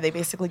talent hunt where they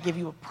basically give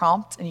you a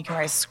prompt and you can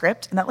write a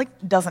script, and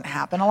that doesn't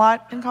happen a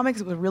lot in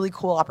comics. It was a really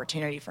cool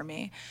opportunity for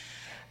me.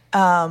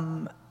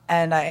 And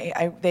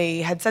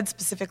they had said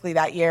specifically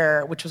that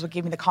year, which was what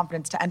gave me the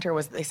confidence to enter,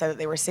 was they said that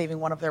they were saving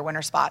one of their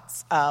winner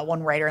spots.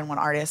 One writer and one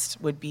artist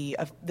would be,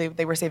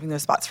 they were saving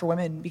those spots for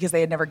women because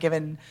they had never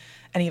given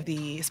any of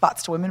the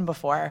spots to women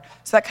before.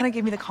 So that kind of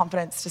gave me the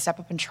confidence to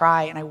step up and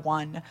try, and I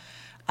won.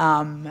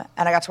 And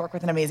I got to work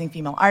with an amazing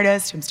female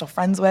artist who I'm still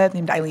friends with,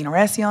 named Eileen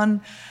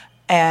Oracion.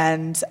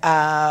 And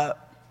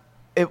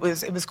it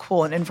was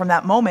cool. And from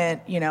that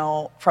moment,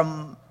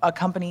 from a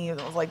company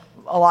that was like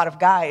a lot of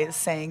guys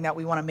saying that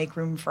we want to make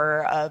room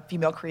for a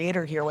female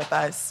creator here with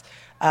us,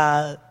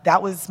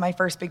 that was my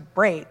first big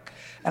break.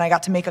 And I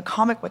got to make a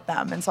comic with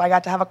them. And so I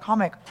got to have a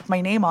comic with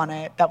my name on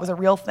it. That was a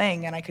real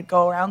thing. And I could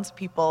go around to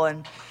people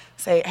and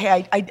say,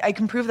 hey, I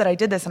can prove that I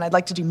did this and I'd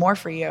like to do more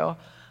for you.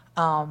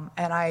 And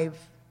I've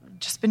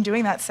just been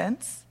doing that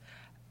since.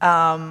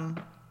 And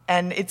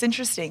it's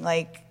interesting,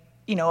 a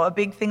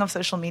big thing of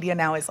social media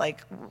now is a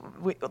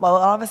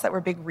lot of us that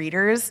were big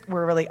readers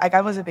were really,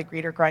 I was a big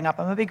reader growing up.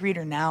 I'm a big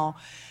reader now.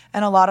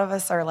 And a lot of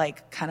us are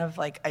kind of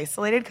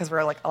isolated because we're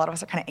a lot of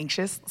us are kind of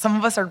anxious. Some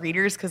of us are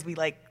readers because we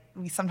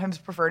sometimes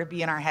prefer to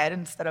be in our head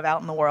instead of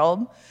out in the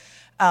world.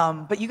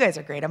 But you guys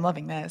are great. I'm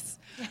loving this.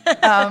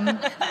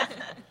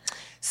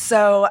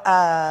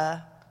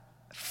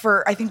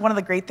 I think one of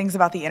the great things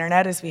about the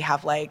internet is we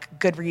have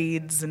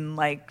Goodreads and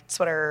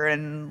Twitter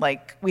and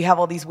we have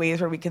all these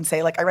ways where we can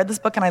say I read this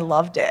book and I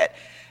loved it,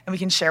 and we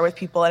can share with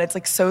people, and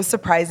it's so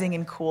surprising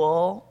and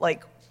cool.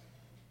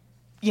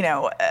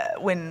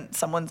 When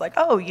someone's I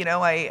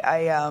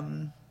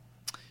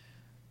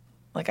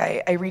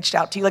reached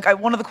out to you.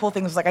 One of the cool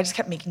things was I just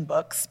kept making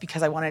books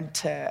because I wanted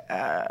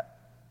to.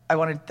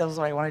 That was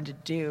what I wanted to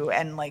do.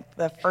 And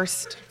the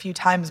first few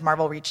times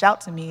Marvel reached out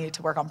to me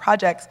to work on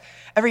projects,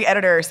 every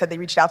editor said they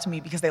reached out to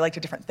me because they liked a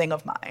different thing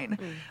of mine.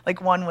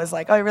 One was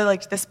I really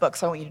liked this book,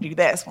 so I want you to do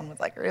this. One was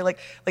really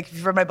if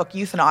you've read my book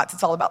Euthanauts,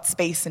 it's all about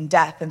space and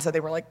death. And so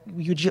they were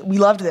we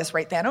loved this,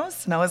 right,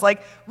 Thanos? And I was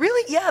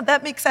really? Yeah,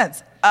 that makes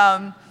sense.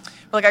 I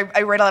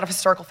write a lot of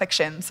historical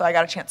fiction, so I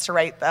got a chance to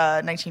write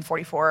the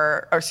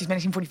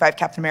 1945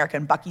 Captain America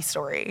and Bucky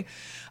story.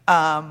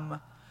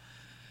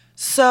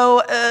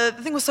 So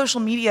the thing with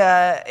social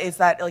media is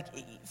that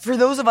for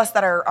those of us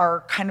that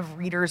are kind of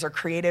readers or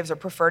creatives or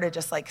prefer to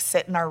just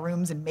sit in our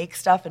rooms and make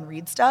stuff and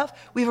read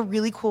stuff, we have a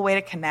really cool way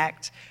to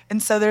connect.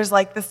 And so there's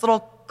this little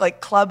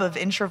club of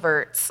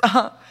introverts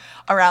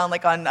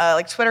around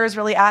on Twitter is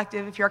really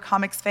active if you're a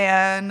comics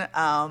fan,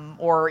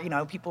 or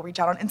people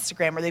reach out on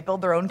Instagram, or they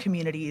build their own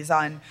communities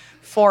on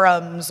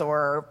forums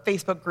or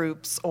Facebook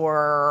groups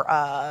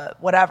or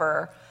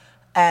whatever.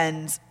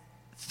 And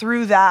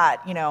through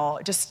that,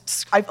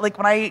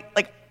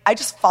 I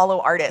just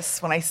follow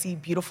artists when I see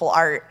beautiful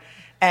art,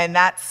 and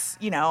that's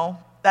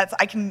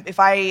I can, if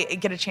I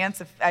get a chance,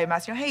 if I'm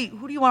asking, hey,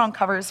 who do you want on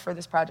covers for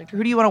this project, or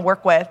who do you want to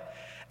work with?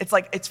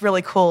 It's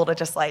really cool to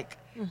just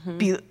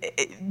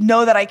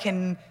know that I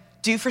can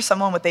do for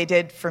someone what they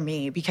did for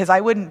me, because I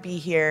wouldn't be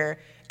here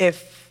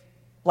if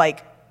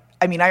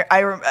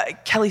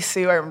Kelly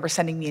Sue, I remember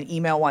sending me an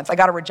email once. I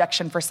got a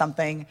rejection for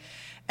something.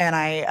 And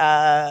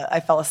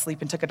I fell asleep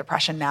and took a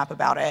depression nap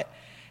about it.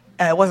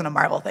 It wasn't a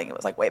Marvel thing. It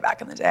was way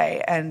back in the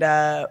day. And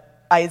I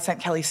had sent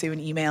Kelly Sue an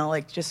email,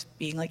 just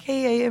being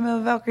hey, I'm a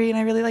Valkyrie and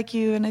I really like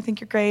you and I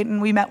think you're great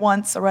and we met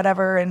once or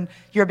whatever and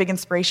you're a big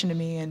inspiration to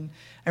me. And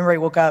I remember I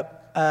woke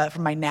up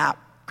from my nap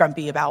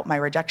grumpy about my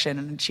rejection,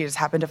 and she just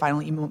happened to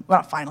finally email, well,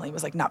 not finally, it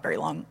was not very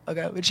long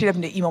ago, but she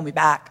happened to email me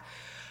back.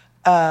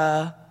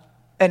 And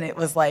And it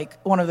was like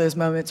one of those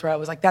moments where I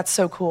was like, that's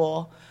so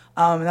cool.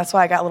 And that's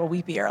why I got a little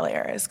weepy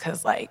earlier, is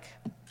because like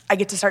I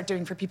get to start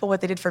doing for people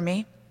what they did for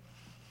me.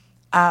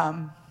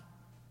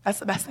 That's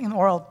the best thing in the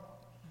world.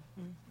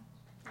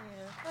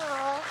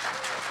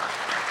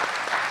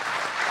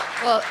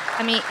 Well,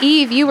 I mean,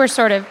 Eve, you were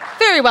sort of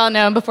very well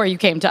known before you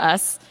came to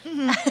us.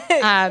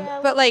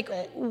 But like,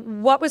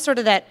 what was sort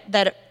of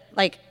that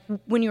like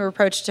when you were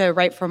approached to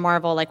write for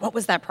Marvel? Like, what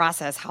was that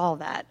process? How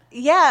that?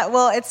 Yeah,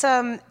 well,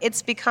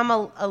 it's become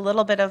a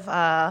little bit of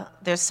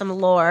there's some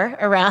lore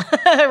around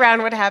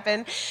around what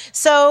happened.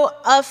 So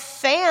a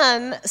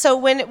fan. So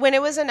when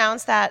it was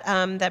announced that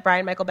that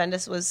Brian Michael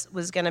Bendis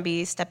was going to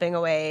be stepping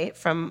away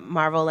from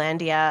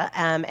Marvelandia,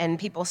 and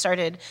people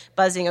started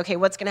buzzing. Okay,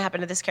 what's going to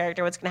happen to this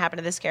character? What's going to happen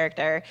to this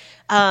character?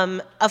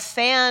 A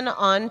fan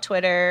on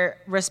Twitter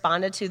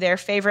responded to their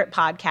favorite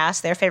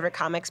podcast, their favorite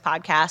comics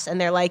podcast,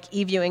 and they're like,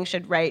 Ewing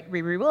should write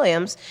Riri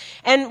Williams.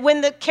 And when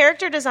the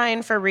character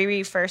design for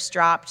Riri first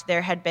dropped,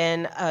 there had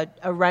been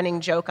a running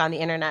joke on the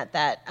internet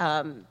that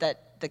that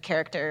the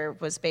character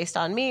was based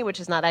on me, which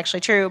is not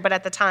actually true. But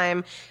at the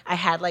time, I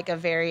had like a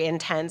very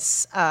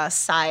intense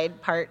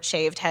side part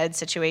shaved head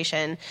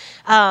situation,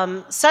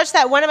 such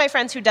that one of my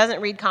friends who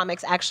doesn't read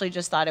comics actually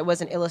just thought it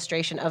was an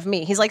illustration of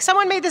me. He's like,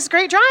 someone made this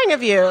great drawing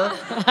of you.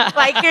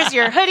 Like, here's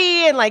your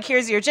hoodie and like,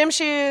 here's your gym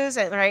shoes.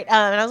 And, right.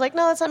 And I was like,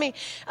 no, that's not me.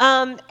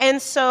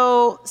 And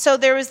so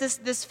there was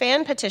this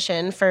fan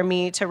petition for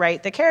me to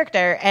write the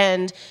character.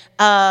 And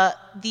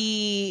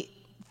the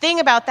thing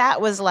about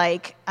that was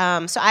like,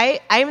 so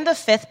I'm the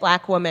 5th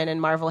Black woman in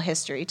Marvel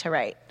history to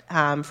write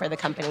for the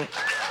company,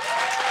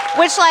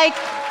 which like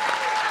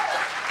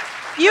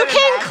you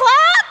can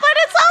clap, but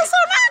it's also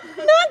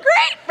not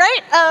great,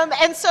 right?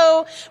 And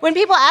so when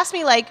people ask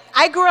me, like,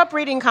 I grew up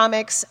reading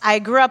comics, I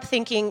grew up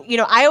thinking, you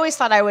know, I always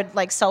thought I would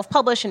like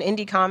self-publish an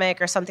indie comic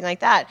or something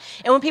like that.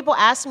 And when people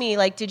ask me,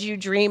 like, did you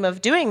dream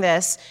of doing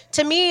this?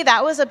 To me,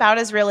 that was about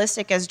as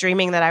realistic as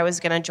dreaming that I was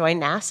going to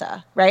join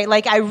NASA, right?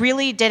 Like, I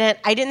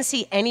didn't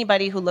see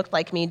anybody who looked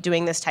like me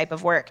doing this type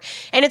of work.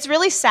 And it's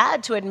really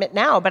sad to admit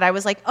now, but I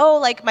was like, oh,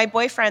 like my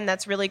boyfriend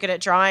that's really good at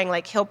drawing,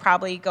 like he'll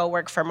probably go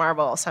work for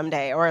Marvel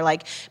someday. Or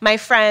like my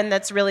friend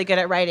that's really good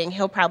at writing,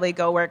 he'll probably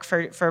go work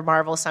for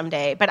Marvel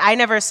someday. But I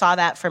never saw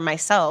that for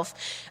myself.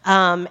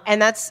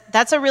 And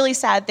that's a really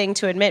sad thing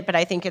to admit, but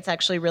I think it's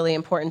actually really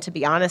important to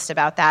be honest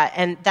about that.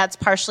 And that's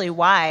partially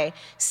why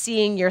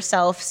seeing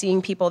yourself,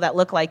 seeing people that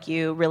look like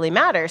you really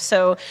matters.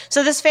 So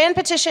this fan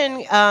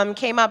petition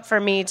came up for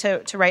me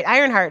to write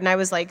Ironheart, and I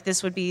was like,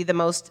 this would be the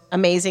most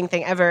amazing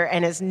thing ever,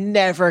 and it's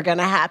never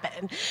gonna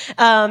happen.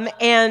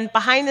 And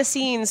behind the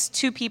scenes,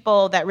 2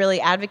 people that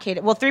really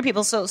advocated, well, 3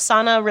 people. So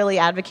Sana really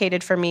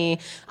advocated for me.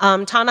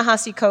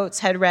 Ta-Nehisi Coates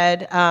had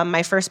read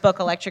my first book,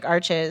 Electric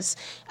Arches.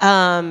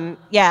 And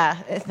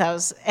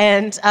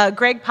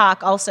Greg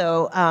Pak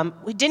also,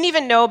 we didn't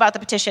even know about the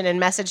petition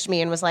and messaged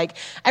me and was like,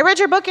 I read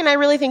your book and I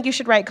really think you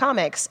should write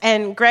comics.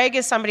 And Greg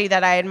is somebody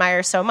that I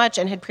admire so much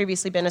and had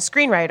previously been a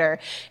screenwriter.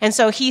 And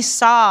so he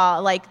saw,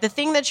 like, the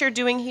thing that you're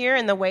doing here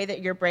and the way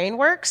that your brain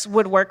works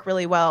would work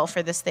really well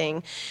for this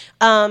thing.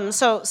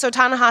 So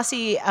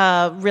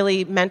Ta-Nehisi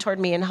really mentored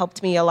me and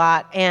helped me a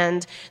lot.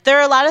 And there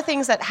are a lot of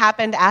things that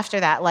happened after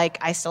that. Like,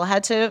 I still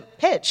had to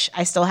pitch.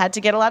 I still had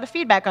to get a lot of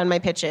feedback on my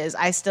pitches.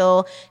 I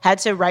still had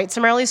to write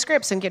some early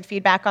scripts and get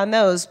feedback on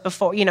those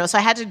before, you know, so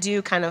I had to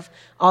do kind of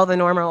all the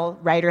normal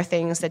writer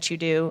things that you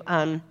do.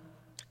 And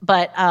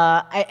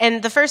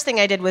the first thing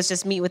I did was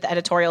just meet with the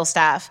editorial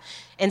staff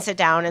and sit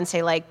down and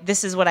say, like,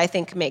 this is what I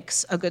think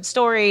makes a good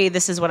story.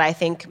 This is what I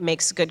think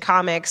makes good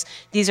comics.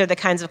 These are the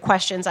kinds of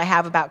questions I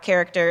have about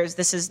characters.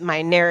 This is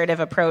my narrative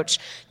approach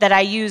that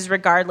I use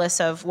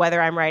regardless of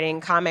whether I'm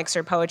writing comics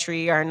or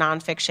poetry or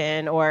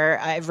nonfiction or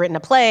I've written a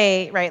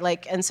play, right?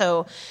 Like, and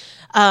so,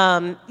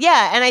 and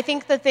I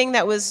think the thing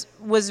that was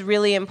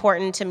really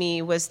important to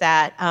me was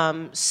that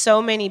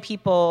so many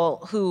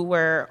people who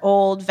were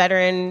old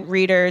veteran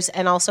readers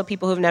and also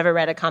people who've never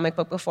read a comic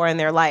book before in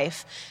their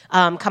life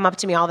come up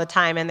to me all the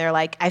time and they're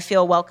like, I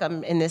feel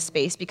welcome in this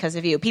space because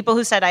of you. People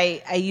who said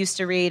I used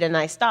to read and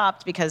I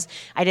stopped because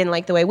I didn't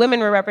like the way women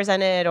were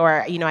represented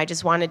or, you know, I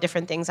just wanted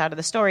different things out of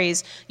the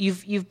stories.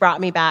 You've brought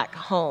me back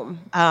home.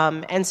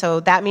 And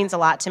so that means a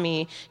lot to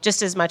me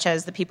just as much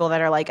as the people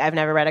that are like, I've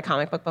never read a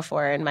comic book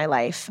before in my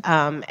life.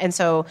 And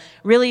so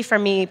really for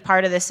me,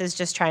 part of this is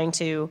just trying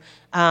to,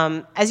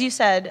 as you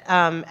said,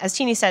 as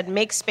Tini said,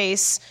 make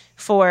space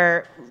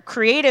for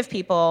creative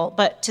people,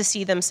 but to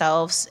see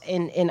themselves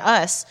in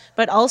us,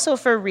 but also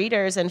for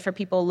readers and for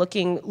people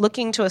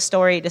looking to a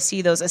story to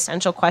see those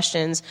essential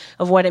questions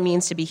of what it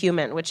means to be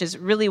human, which is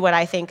really what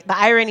I think the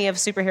irony of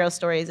superhero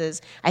stories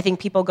is. I think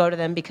people go to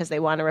them because they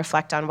want to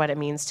reflect on what it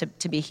means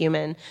to be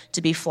human,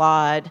 to be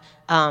flawed,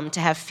 to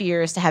have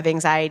fears, to have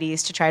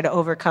anxieties, to try to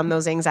overcome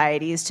those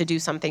anxieties, to do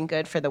something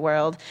good for the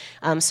world.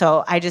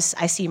 So I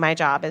see my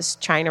job as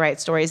trying to write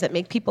stories that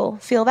make people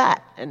feel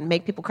that and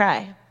make people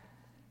cry.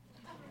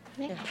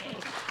 Yeah.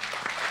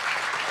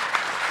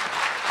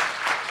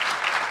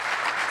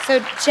 So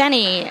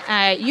Jenny,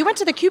 you went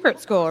to the Kubert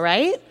School,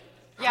 right?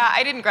 Yeah,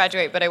 I didn't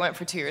graduate, but I went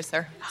for 2 years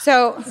there.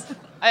 So,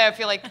 I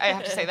feel like I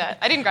have to say that.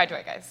 I didn't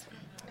graduate, guys.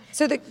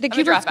 so the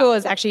Kubert School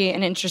is actually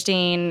an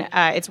interesting,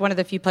 it's one of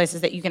the few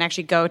places that you can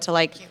actually go to,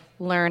 like,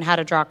 learn how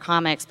to draw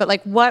comics. But,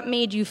 like, what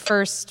made you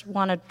first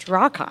want to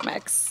draw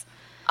comics?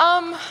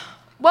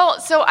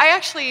 Well, so I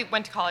actually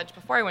went to college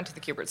before I went to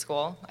the Kubert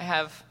School. I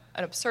have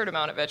an absurd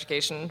amount of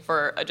education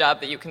for a job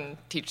that you can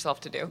teach yourself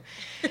to do.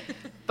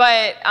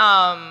 But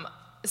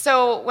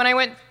so when I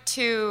went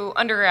to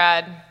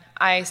undergrad,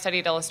 I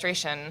studied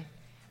illustration,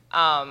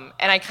 and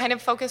I kind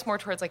of focused more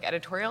towards like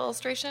editorial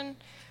illustration,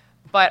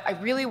 but I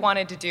really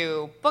wanted to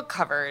do book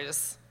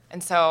covers,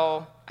 and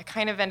so I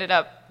kind of ended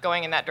up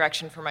going in that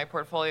direction for my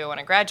portfolio when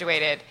I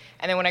graduated.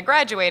 And then when I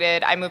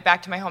graduated, I moved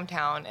back to my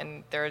hometown,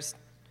 and there's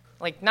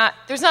not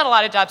a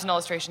lot of jobs in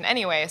illustration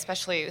anyway,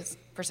 especially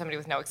for somebody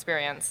with no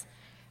experience.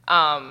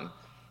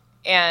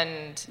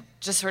 And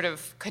just sort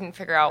of couldn't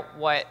figure out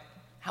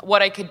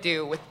what I could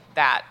do with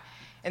that.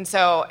 And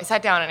so I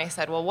sat down and I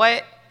said, well,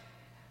 what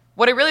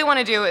I really want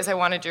to do is I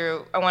want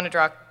to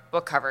draw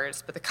book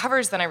covers, but the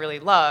covers that I really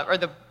love, or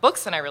the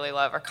books that I really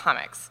love, are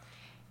comics.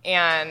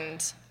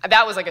 And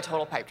that was like a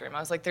total pipe dream. I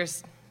was like,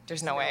 there's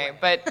no way.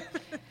 But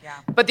Yeah.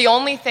 but the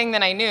only thing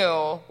that I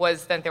knew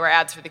was that there were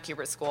ads for the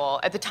Kubert School.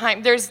 At the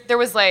time, there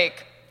was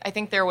like, I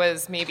think there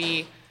was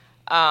maybe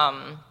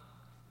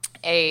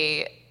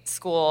a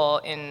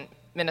school in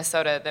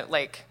Minnesota that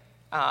like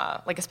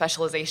a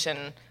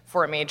specialization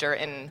for a major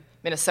in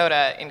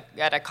Minnesota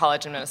at a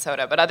college in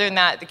Minnesota. But other than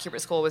that, the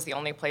Kubert School was the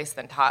only place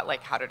that taught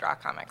like how to draw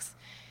comics.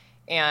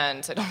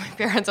 And so I told my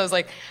parents, I was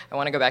like, I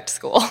want to go back to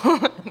school.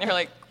 And they were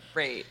like,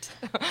 great,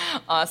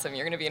 awesome,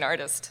 you're going to be an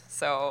artist,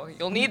 so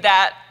you'll need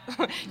that.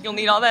 You'll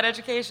need all that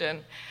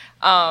education.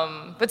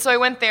 But so I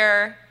went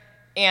there,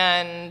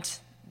 and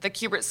the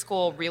Kubert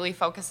School really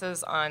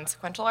focuses on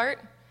sequential art.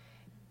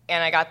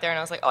 And I got there, and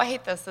I was like, oh, I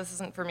hate this. This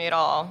isn't for me at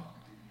all.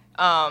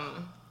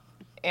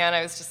 And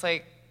I was just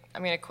like,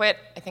 I'm going to quit.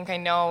 I think I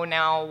know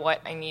now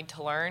what I need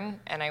to learn.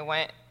 And I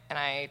went and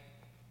I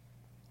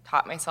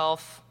taught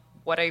myself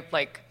what I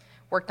like,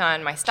 worked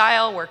on my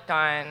style, worked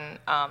on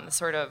the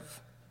sort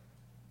of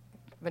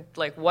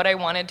like what I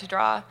wanted to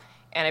draw,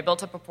 and I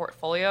built up a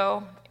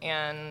portfolio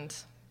and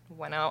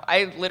went out.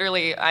 I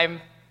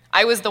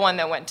was the one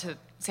that went to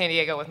San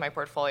Diego with my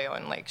portfolio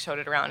and like showed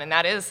it around, and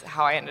that is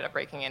how I ended up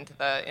breaking into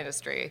the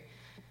industry,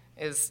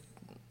 is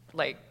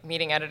like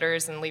meeting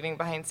editors and leaving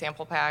behind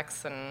sample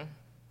packs and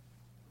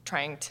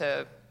trying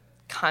to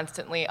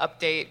constantly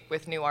update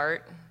with new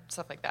art,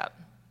 stuff like that.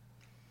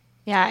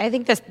 Yeah, I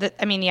think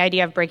the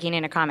idea of breaking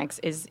into comics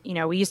is,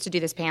 we used to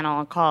do this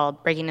panel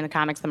called Breaking into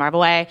Comics the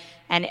Marvel Way,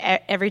 and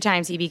every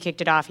time CB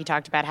kicked it off, he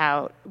talked about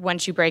how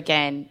once you break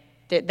in,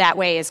 that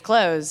way is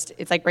closed.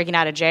 It's like breaking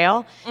out of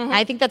jail. Mm-hmm. And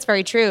I think that's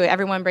very true.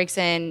 Everyone breaks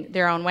in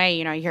their own way.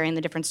 You're hearing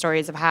the different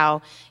stories of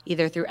how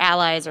either through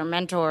allies or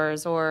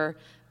mentors or,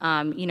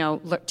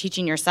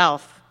 teaching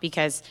yourself.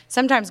 Because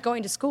sometimes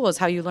going to school is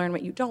how you learn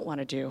what you don't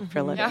want to do for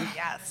a living. Yeah.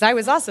 Yes. So I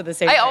was also the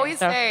same I thing, always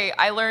so. say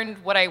I learned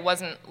what I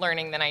wasn't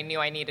learning that I knew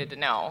I needed to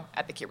know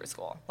at the Kubert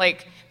School.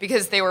 Like,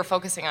 because they were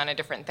focusing on a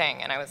different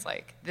thing. And I was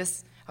like,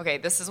 this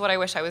is what I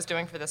wish I was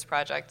doing for this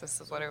project.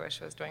 This is what I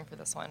wish I was doing for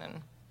this one.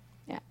 And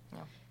yeah.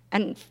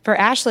 And for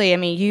Ashley,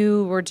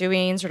 you were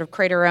doing sort of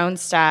create your own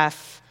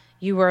stuff.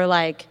 You were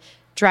like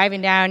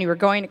driving down, you were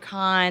going to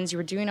cons, you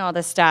were doing all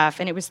this stuff,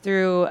 and it was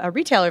through a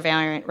retailer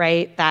variant,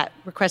 right, that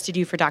requested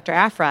you for Dr.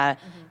 Aphra.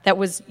 Mm-hmm. That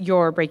was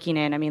your breaking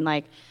in.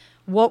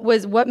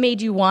 What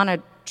made you want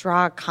to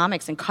draw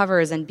comics and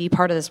covers and be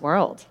part of this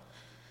world?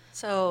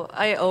 So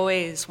I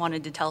always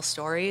wanted to tell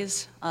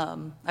stories. I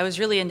was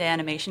really into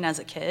animation as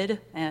a kid,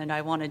 and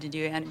I wanted to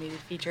do animated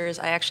features.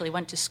 I actually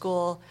went to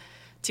school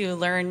to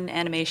learn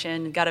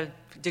animation, got a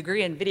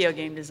degree in video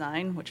game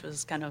design, which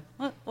was kind of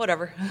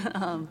whatever.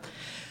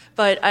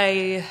 But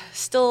I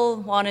still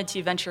wanted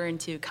to venture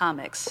into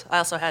comics. I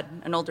also had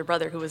an older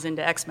brother who was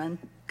into X-Men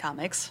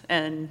comics,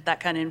 and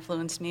that kind of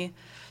influenced me.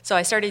 So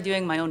I started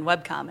doing my own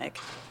webcomic,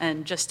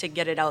 and just to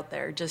get it out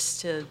there,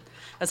 I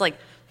was like,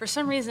 for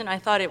some reason I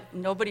thought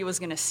nobody was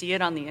going to see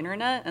it on the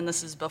internet, and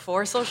this is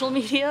before social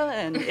media,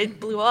 and it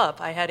blew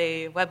up. I had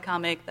a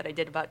webcomic that I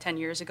did about 10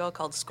 years ago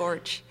called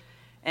Scorch,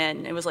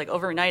 and it was like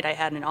overnight I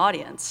had an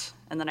audience,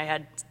 and then I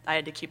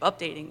had to keep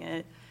updating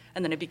it,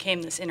 and then it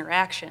became this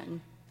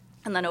interaction.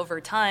 And then over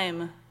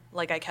time,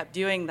 I kept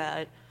doing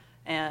that,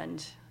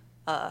 and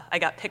I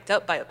got picked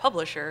up by a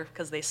publisher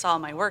because they saw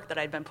my work that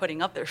I'd been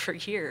putting up there for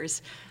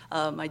years.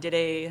 I did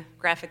a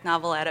graphic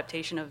novel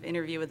adaptation of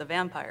Interview with a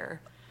Vampire.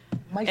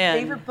 My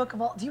favorite book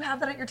of all. Do you have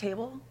that at your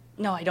table?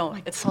 No, I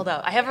don't. It's sold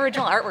out. I have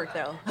original artwork,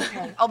 though.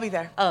 Okay, I'll be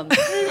there.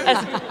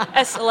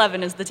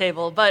 S11 is the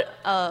table. But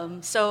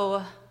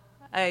so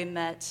I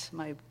met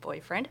my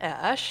boyfriend,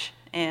 Ash,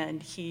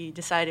 and he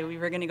decided we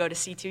were going to go to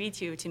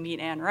C2E2 to meet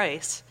Anne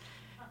Rice.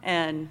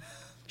 And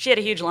she had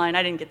a huge line.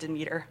 I didn't get to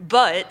meet her.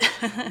 But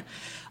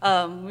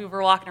we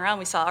were walking around.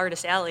 We saw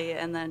Artist Alley.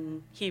 And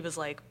then he was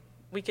like,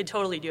 we could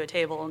totally do a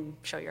table and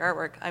show your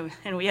artwork.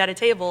 And we had a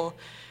table.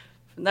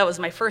 That was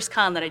my first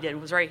con that I did.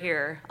 It was right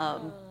here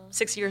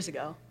 6 years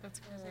ago. that's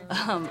crazy.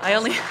 I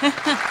only,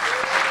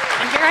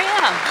 and here I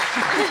am.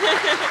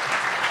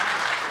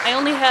 I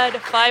only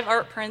had 5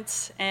 art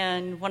prints,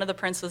 and one of the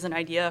prints was an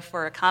idea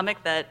for a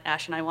comic that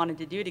Ash and I wanted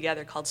to do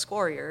together called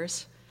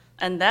Squarriors.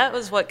 And that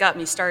was what got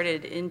me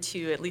started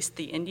into at least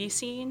the indie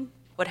scene.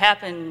 What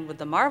happened with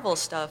the Marvel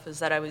stuff is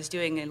that I was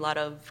doing a lot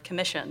of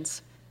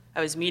commissions.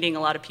 I was meeting a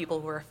lot of people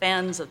who were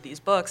fans of these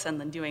books and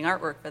then doing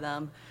artwork for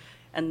them.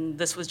 And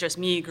this was just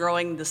me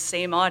growing the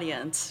same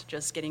audience,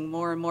 just getting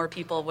more and more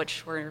people,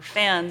 which were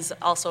fans,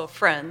 also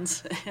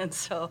friends. And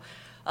so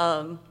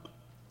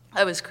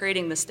I was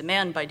creating this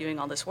demand by doing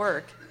all this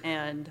work,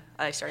 and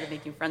I started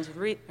making friends with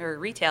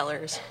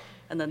retailers.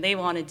 And then they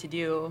wanted to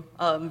do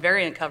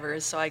variant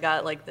covers, so I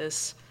got like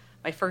this.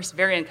 My first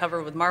variant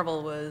cover with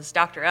Marvel was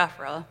Dr.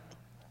 Aphra,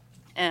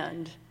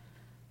 and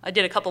I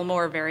did a couple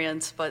more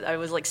variants, but I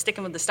was like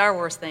sticking with the Star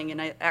Wars thing, and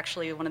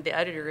one of the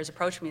editors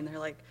approached me, and they're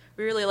like,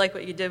 "We really like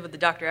what you did with the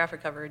Dr. Aphra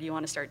cover. Do you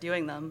want to start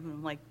doing them?" And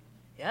I'm like,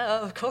 "Yeah,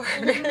 of course."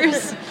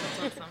 Awesome.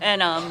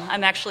 And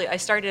I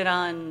started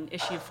on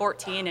issue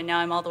 14, and now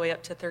I'm all the way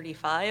up to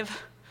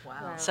 35.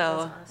 Wow. So,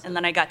 awesome. And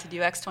then I got to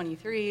do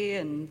X-23,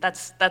 and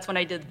that's when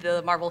I did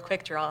the Marvel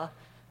Quick Draw.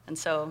 And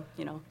so,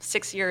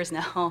 6 years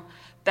now,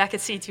 back at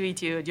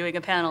C2E2 doing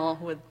a panel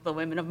with the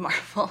women of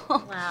Marvel.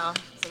 Wow.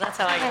 So that's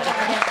how I got it.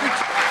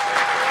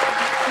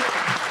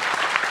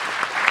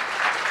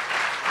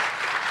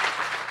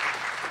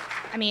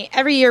 I mean,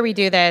 every year we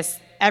do this.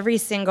 Every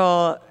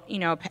single,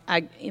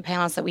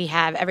 panelist that we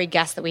have, every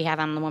guest that we have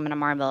on the Women of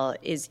Marvel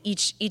is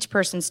each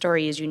person's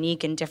story is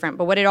unique and different.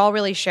 But what it all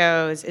really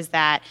shows is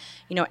that,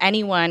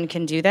 anyone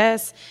can do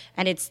this,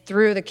 and it's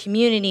through the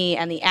community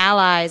and the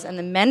allies and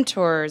the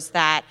mentors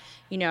that,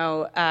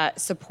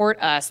 support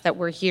us that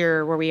we're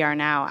here where we are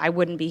now. I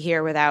wouldn't be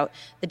here without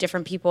the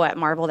different people at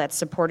Marvel that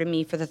supported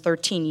me for the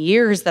 13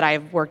 years that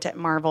I've worked at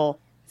Marvel.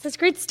 Such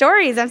great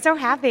stories. I'm so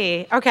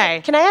happy.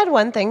 Okay. Can I add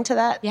one thing to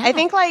that? Yeah. I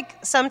think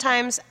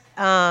sometimes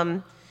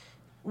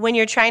when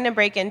you're trying to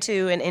break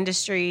into an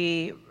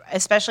industry,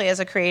 especially as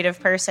a creative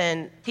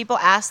person, people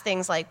ask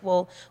things like,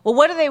 well,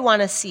 what do they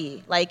want to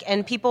see?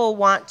 And people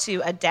want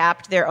to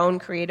adapt their own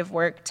creative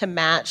work to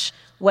match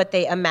what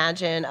they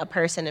imagine a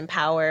person in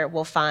power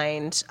will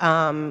find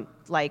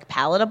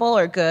palatable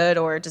or good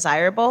or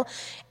desirable.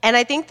 And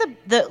I think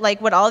the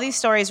what all these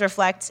stories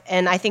reflect,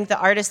 and I think the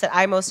artists that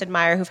I most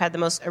admire who've had the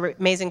most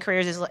amazing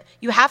careers is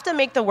you have to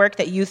make the work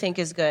that you think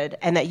is good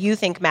and that you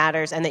think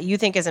matters and that you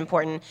think is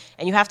important,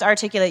 and you have to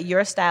articulate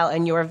your style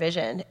and your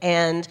vision.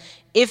 And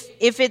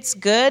if it's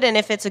good and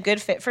if it's a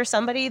good fit for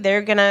somebody,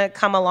 they're gonna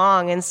come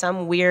along in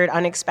some weird,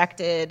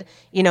 unexpected,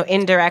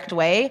 indirect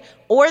way,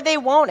 or they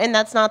won't, and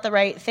that's not the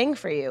right thing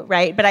for you,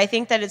 right? But I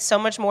think that it's so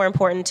much more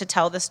important to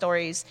tell the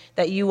stories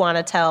that you want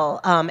to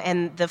tell,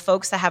 and the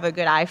folks that have a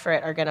good eye for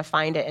it are gonna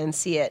find it and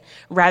see it,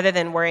 rather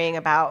than worrying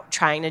about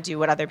trying to do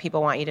what other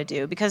people want you to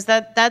do, because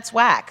that's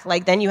whack.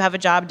 Then you have a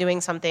job doing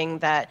something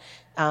that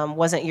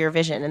wasn't your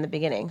vision in the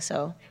beginning,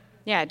 so.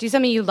 Yeah, do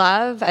something you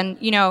love. And,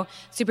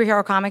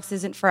 superhero comics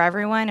isn't for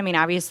everyone. I mean,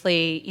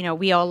 obviously,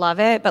 we all love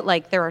it, but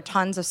there are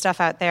tons of stuff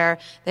out there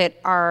that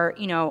are,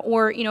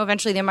 or,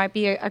 eventually there might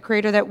be a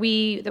character that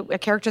we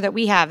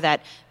have that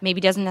maybe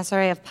doesn't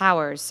necessarily have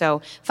powers.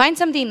 So find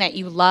something that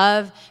you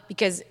love,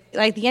 because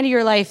at the end of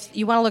your life,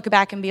 you want to look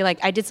back and be like,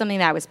 I did something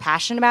that I was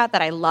passionate about,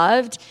 that I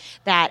loved,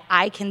 that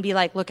I can be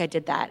like, look, I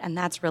did that. And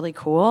that's really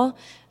cool.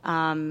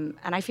 And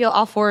I feel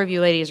all 4 of you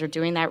ladies are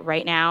doing that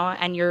right now,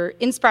 and you're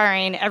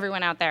inspiring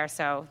everyone out there,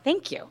 so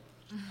thank you.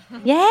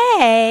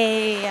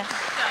 Yay!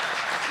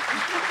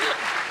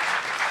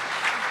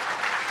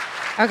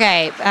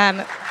 Okay,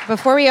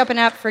 before we open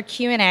up for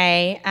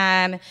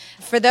Q&A,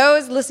 for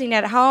those listening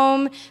at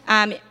home,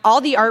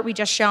 all the art we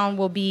just shown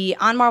will be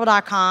on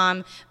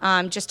Marvel.com.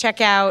 Just check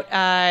out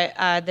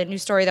the new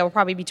story that we'll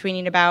probably be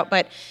tweeting about.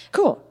 But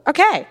cool.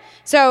 Okay.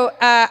 So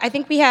I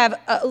think we have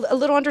a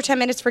little under 10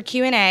 minutes for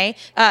Q&A.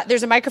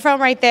 There's a microphone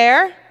right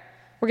there.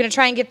 We're going to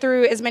try and get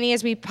through as many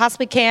as we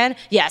possibly can.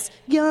 Yes.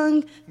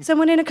 Young.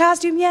 Someone in a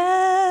costume.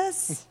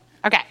 Yes.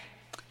 Okay.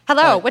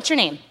 Hello. Hi. What's your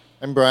name?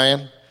 I'm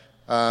Brian.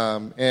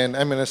 And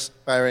I'm an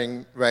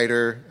aspiring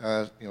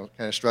writer, kind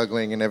of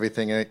struggling and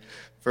everything.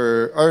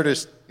 For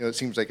artists, it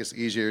seems like it's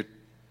easier.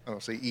 I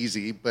don't say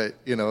easy, but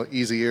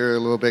easier a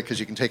little bit, because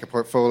you can take a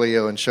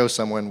portfolio and show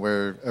someone,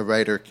 where a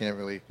writer can't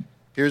really.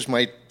 Here's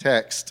my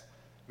text,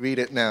 read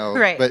it now.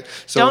 Right. But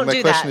so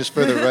my question is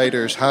for the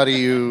writers: how do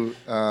you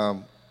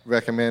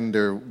recommend,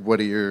 or what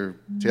are your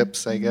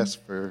tips, I guess,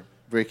 for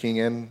breaking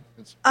in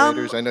as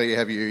writers? I know you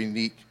have your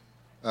unique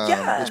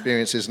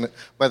experiences. And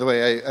by the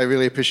way, I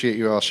really appreciate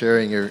you all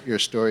sharing your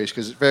stories,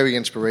 because it's very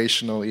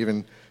inspirational.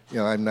 Even,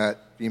 I'm not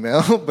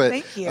female, but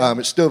Thank you.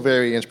 It's still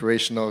very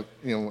inspirational,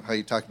 how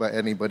you talk about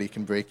anybody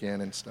can break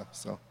in and stuff.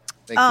 So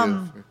thank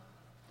you.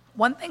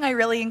 One thing I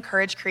really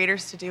encourage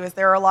creators to do is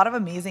there are a lot of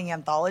amazing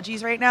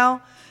anthologies right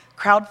now.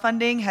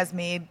 Crowdfunding has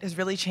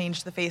really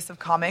changed the face of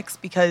comics,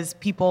 because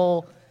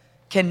people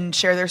can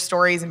share their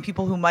stories, and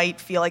people who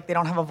might feel like they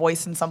don't have a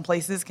voice in some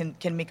places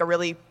can make a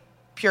really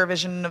pure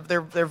vision of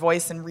their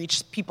voice and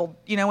reach people,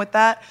 with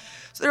that.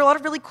 So there are a lot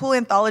of really cool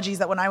anthologies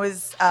that when I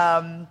was,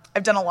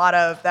 I've done a lot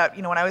of that,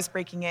 when I was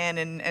breaking in,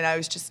 and I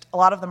was just, a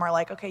lot of them are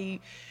like, okay,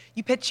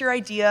 you pitch your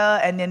idea,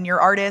 and then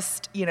your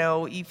artist, you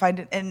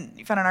find an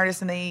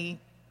artist, and they,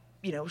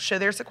 show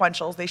their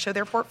sequentials, they show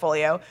their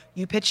portfolio,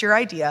 you pitch your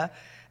idea,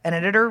 an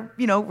editor,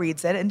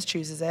 reads it and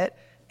chooses it,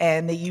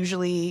 and they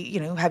usually,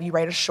 have you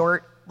write a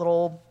short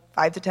little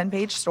 5 to 10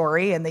 page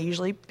story, and they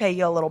usually pay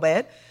you a little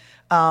bit.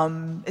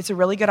 It's a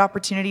really good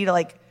opportunity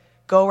to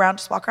go around,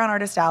 just walk around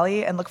Artist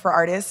Alley and look for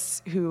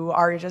artists who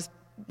are just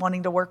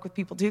wanting to work with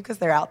people too, because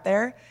they're out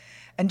there.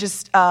 And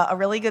just a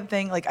really good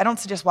thing, I don't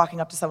suggest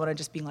walking up to someone and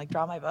just being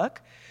draw my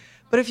book.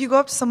 But if you go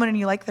up to someone and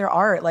you like their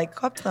art,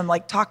 go up to them,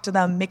 talk to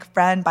them, make a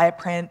friend, buy a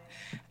print,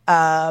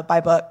 buy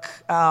a book.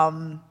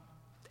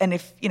 And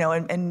if,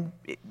 and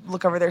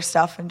look over their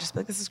stuff and just be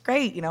like, this is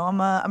great. I'm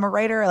a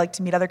writer. I like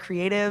to meet other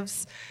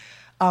creatives.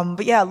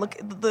 But yeah, look,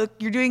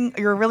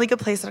 you're a really good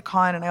place at a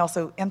con, and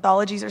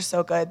anthologies are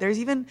so good.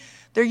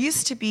 There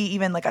used to be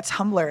even a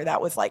Tumblr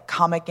that was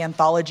comic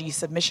anthology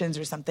submissions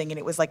or something, and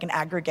it was an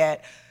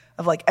aggregate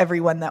of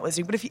everyone that was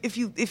doing. But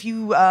if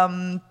you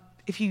are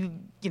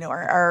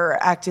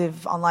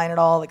active online at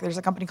all, there's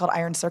a company called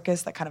Iron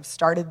Circus that kind of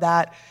started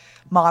that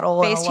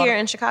model. Based here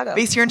in Chicago,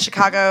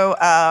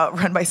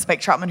 run by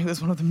Spike Trotman, who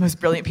is one of the most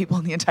brilliant people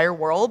in the entire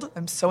world.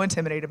 I'm so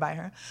intimidated by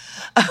her.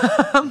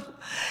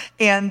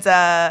 And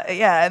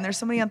there's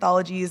so many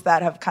anthologies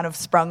that have kind of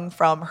sprung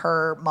from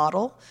her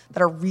model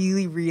that are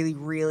really, really,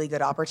 really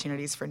good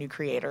opportunities for new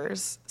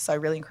creators. So I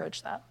really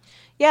encourage that.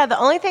 Yeah, the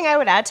only thing I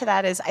would add to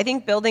that is I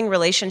think building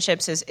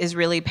relationships is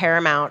really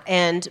paramount.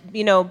 And,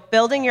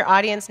 building your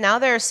audience, now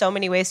there are so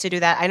many ways to do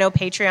that. I know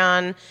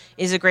Patreon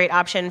is a great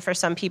option for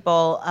some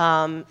people,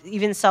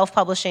 even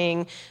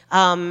self-publishing.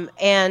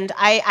 And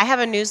I have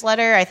a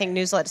newsletter. I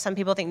think some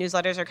people think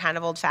newsletters are kind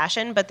of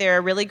old-fashioned, but they're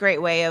a really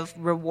great way of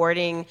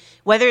rewarding,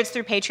 whether it's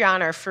through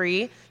Patreon or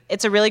free.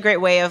 It's a really great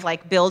way of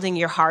building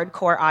your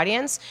hardcore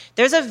audience.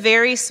 There's a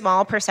very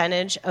small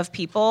percentage of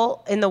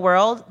people in the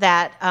world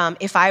that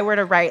if I were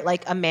to write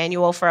a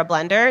manual for a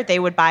blender, they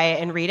would buy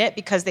it and read it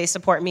because they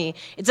support me.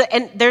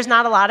 And there's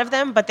not a lot of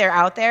them, but they're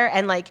out there,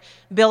 and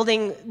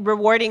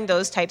rewarding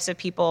those types of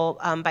people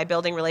by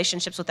building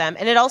relationships with them.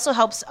 And it also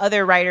helps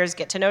other writers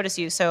get to notice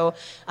you. So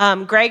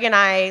Greg and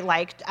I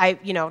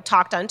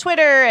talked on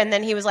Twitter, and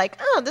then he was like,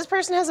 oh, this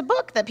person has a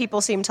book that people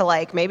seem to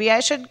like. Maybe I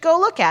should go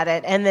look at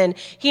it. And then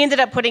he ended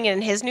up putting it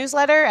in his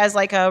newsletter as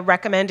a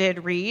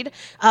recommended read.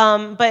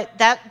 But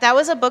that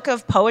was a book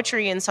of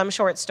poetry and some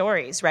short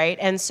stories, right?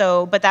 And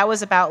so, but that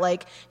was about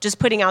just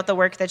putting out the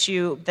work that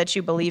you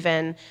believe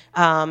in,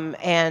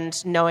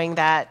 and knowing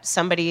that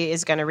somebody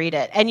is going to read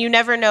it. And you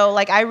never know.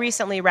 I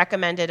recently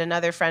recommended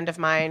another friend of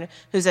mine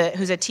who's a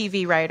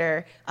TV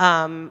writer,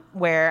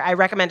 where I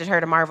recommended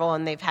her to Marvel,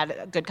 and they've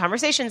had good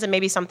conversations, and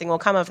maybe something will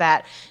come of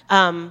that.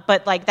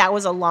 But that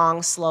was a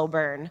long, slow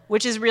burn,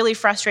 which is really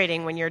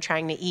frustrating when you're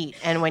trying to eat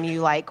and when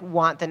you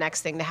want the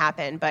next thing to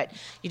happen. But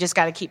you just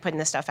got to keep putting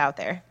this stuff out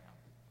there.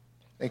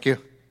 Thank you.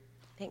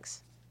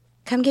 Thanks.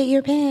 Come get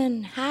your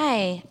pen.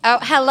 Hi. Oh,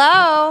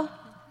 hello.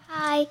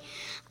 Hi.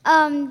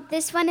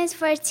 This one is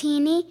for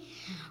Tini.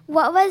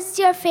 What was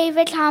your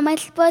favorite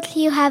comics book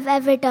you have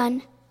ever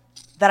done?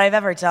 That I've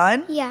ever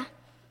done? Yeah.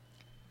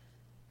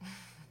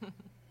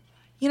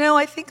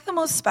 I think the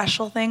most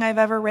special thing I've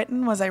ever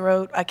written was I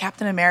wrote a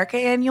Captain America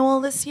annual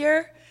this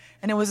year,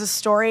 and it was a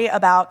story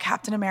about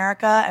Captain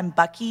America and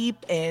Bucky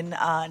in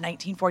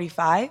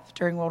 1945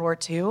 during World War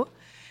II,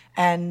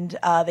 and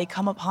they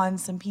come upon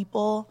some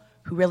people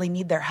who really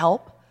need their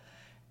help,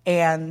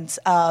 and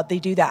they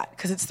do that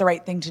because it's the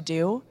right thing to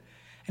do.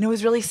 And it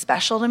was really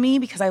special to me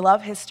because I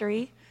love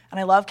history, and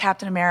I love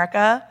Captain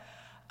America.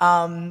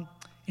 And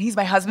he's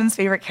my husband's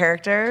favorite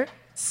character,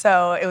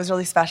 so it was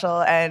really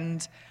special.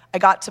 And I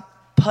got to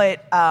put,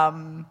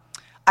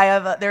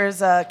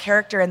 there's a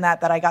character in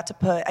that I got to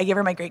put, I gave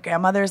her my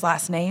great-grandmother's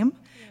last name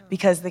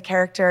because the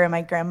character and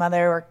my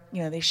grandmother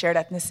were, they shared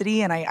ethnicity,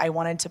 and I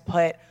wanted to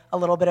put a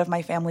little bit of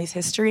my family's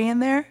history in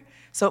there.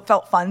 So it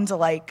felt fun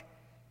to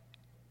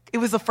it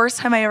was the first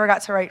time I ever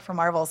got to write for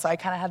Marvel, so I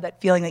kind of had that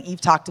feeling that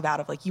Eve talked about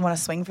of you want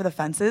to swing for the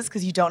fences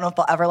because you don't know if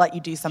they'll ever let you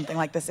do something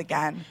like this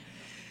again.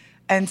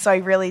 And so I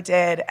really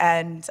did,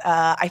 and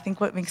I think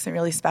what makes it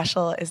really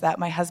special is that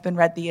my husband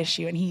read the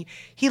issue, and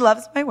he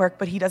loves my work,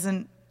 but he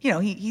doesn't,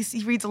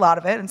 he reads a lot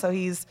of it, and so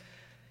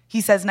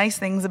he says nice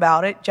things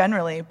about it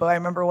generally, but I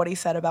remember what he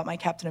said about my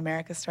Captain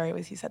America story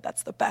was he said,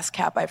 that's the best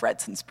Cap I've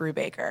read since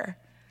Brubaker.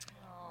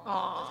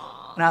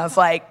 Aww. And I was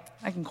like,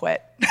 I can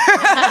quit.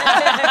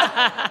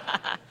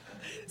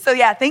 So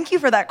yeah, thank you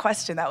for that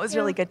question. That was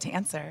really good to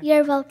answer.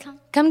 You're welcome.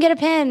 Come get a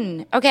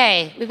pen.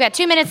 Okay, we've got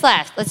 2 minutes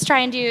left. Let's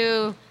try and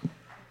do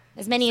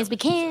as many as we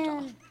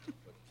can.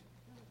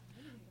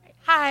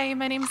 Hi,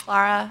 my name's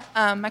Laura.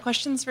 My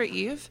question's for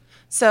Eve.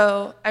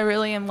 So I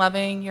really am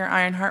loving your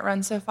Ironheart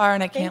run so far,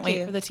 and I can't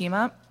wait for the team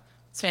up.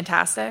 It's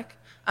fantastic.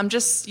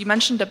 You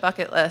mentioned a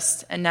bucket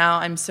list, and now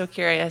I'm so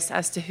curious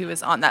as to who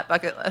is on that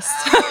bucket list.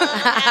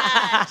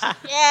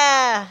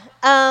 Yeah.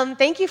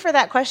 Thank you for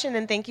that question,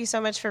 and thank you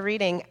so much for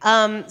reading.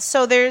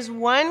 So there's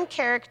one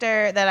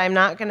character that I'm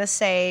not going to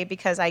say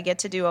because I get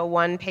to do a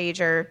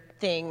one-pager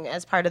thing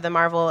as part of the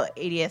Marvel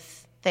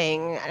 80th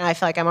thing, and I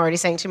feel like I'm already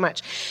saying too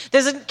much.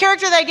 There's a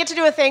character that I get to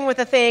do a thing with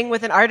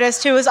an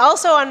artist who is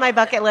also on my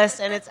bucket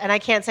list, and I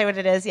can't say what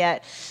it is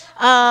yet.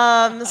 So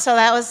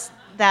that was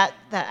that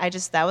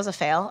was a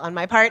fail on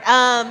my part.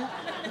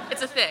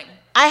 It's a thing.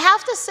 I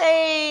have to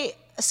say,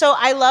 so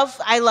I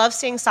love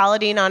seeing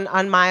Saladin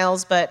on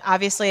Miles, but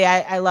obviously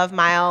I love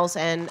Miles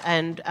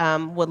and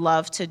would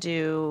love to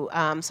do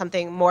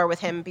something more with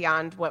him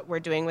beyond what we're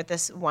doing with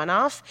this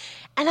one-off.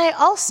 And I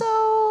also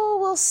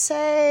will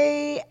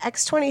say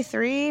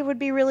X-23 would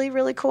be really,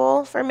 really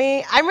cool for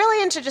me. I'm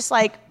really into just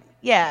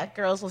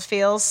girls with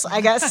feels,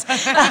 I guess.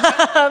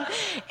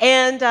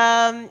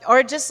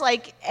 Or just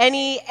like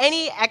any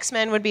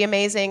X-Men would be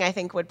amazing, I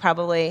think would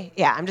probably,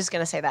 I'm just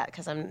going to say that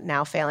because I'm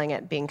now failing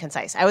at being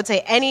concise. I would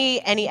say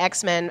any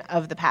X-Men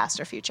of the past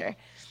or future.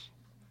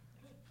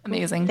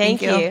 Amazing.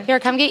 Thank you. Here,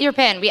 come get your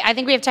pen. I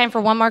think we have time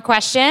for one more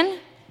question.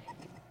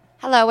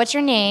 Hello, what's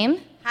your name?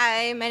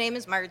 Hi, my name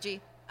is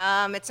Margie.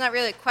 It's not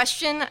really a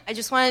question. I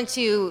just wanted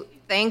to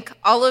thank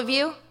all of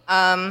you.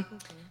 I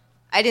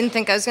didn't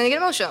think I was going to get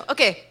emotional.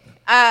 Okay.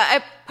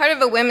 I'm part of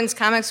a women's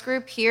comics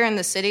group here in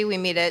the city. We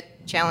meet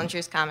at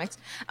Challengers Comics.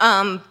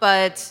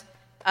 But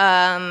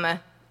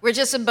we're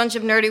just a bunch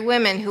of nerdy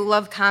women who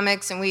love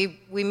comics, and we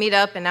meet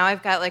up, and now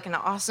I've got like an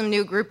awesome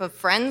new group of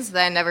friends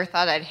that I never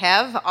thought I'd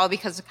have, all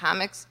because of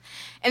comics.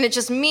 And it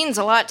just means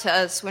a lot to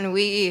us when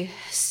we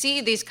see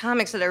these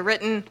comics that are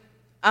written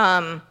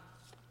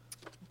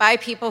by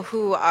people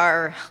who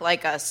are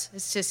like us,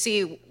 is to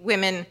see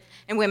women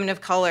and women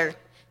of color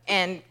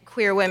and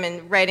queer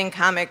women writing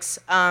comics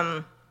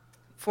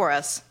for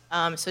us.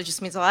 So it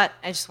just means a lot.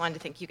 I just wanted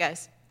to thank you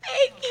guys.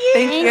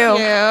 Thank you.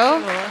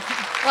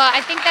 Well,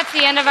 I think that's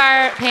the end of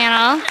our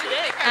panel.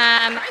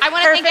 I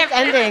want to thank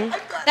ending.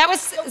 That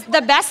was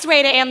the best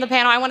way to end the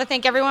panel. I want to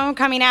thank everyone for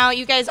coming out.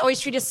 You guys always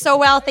treat us so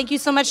well. Thank you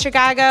so much,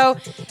 Chicago.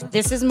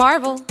 This is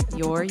Marvel,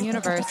 your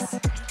universe.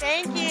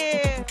 Thank you.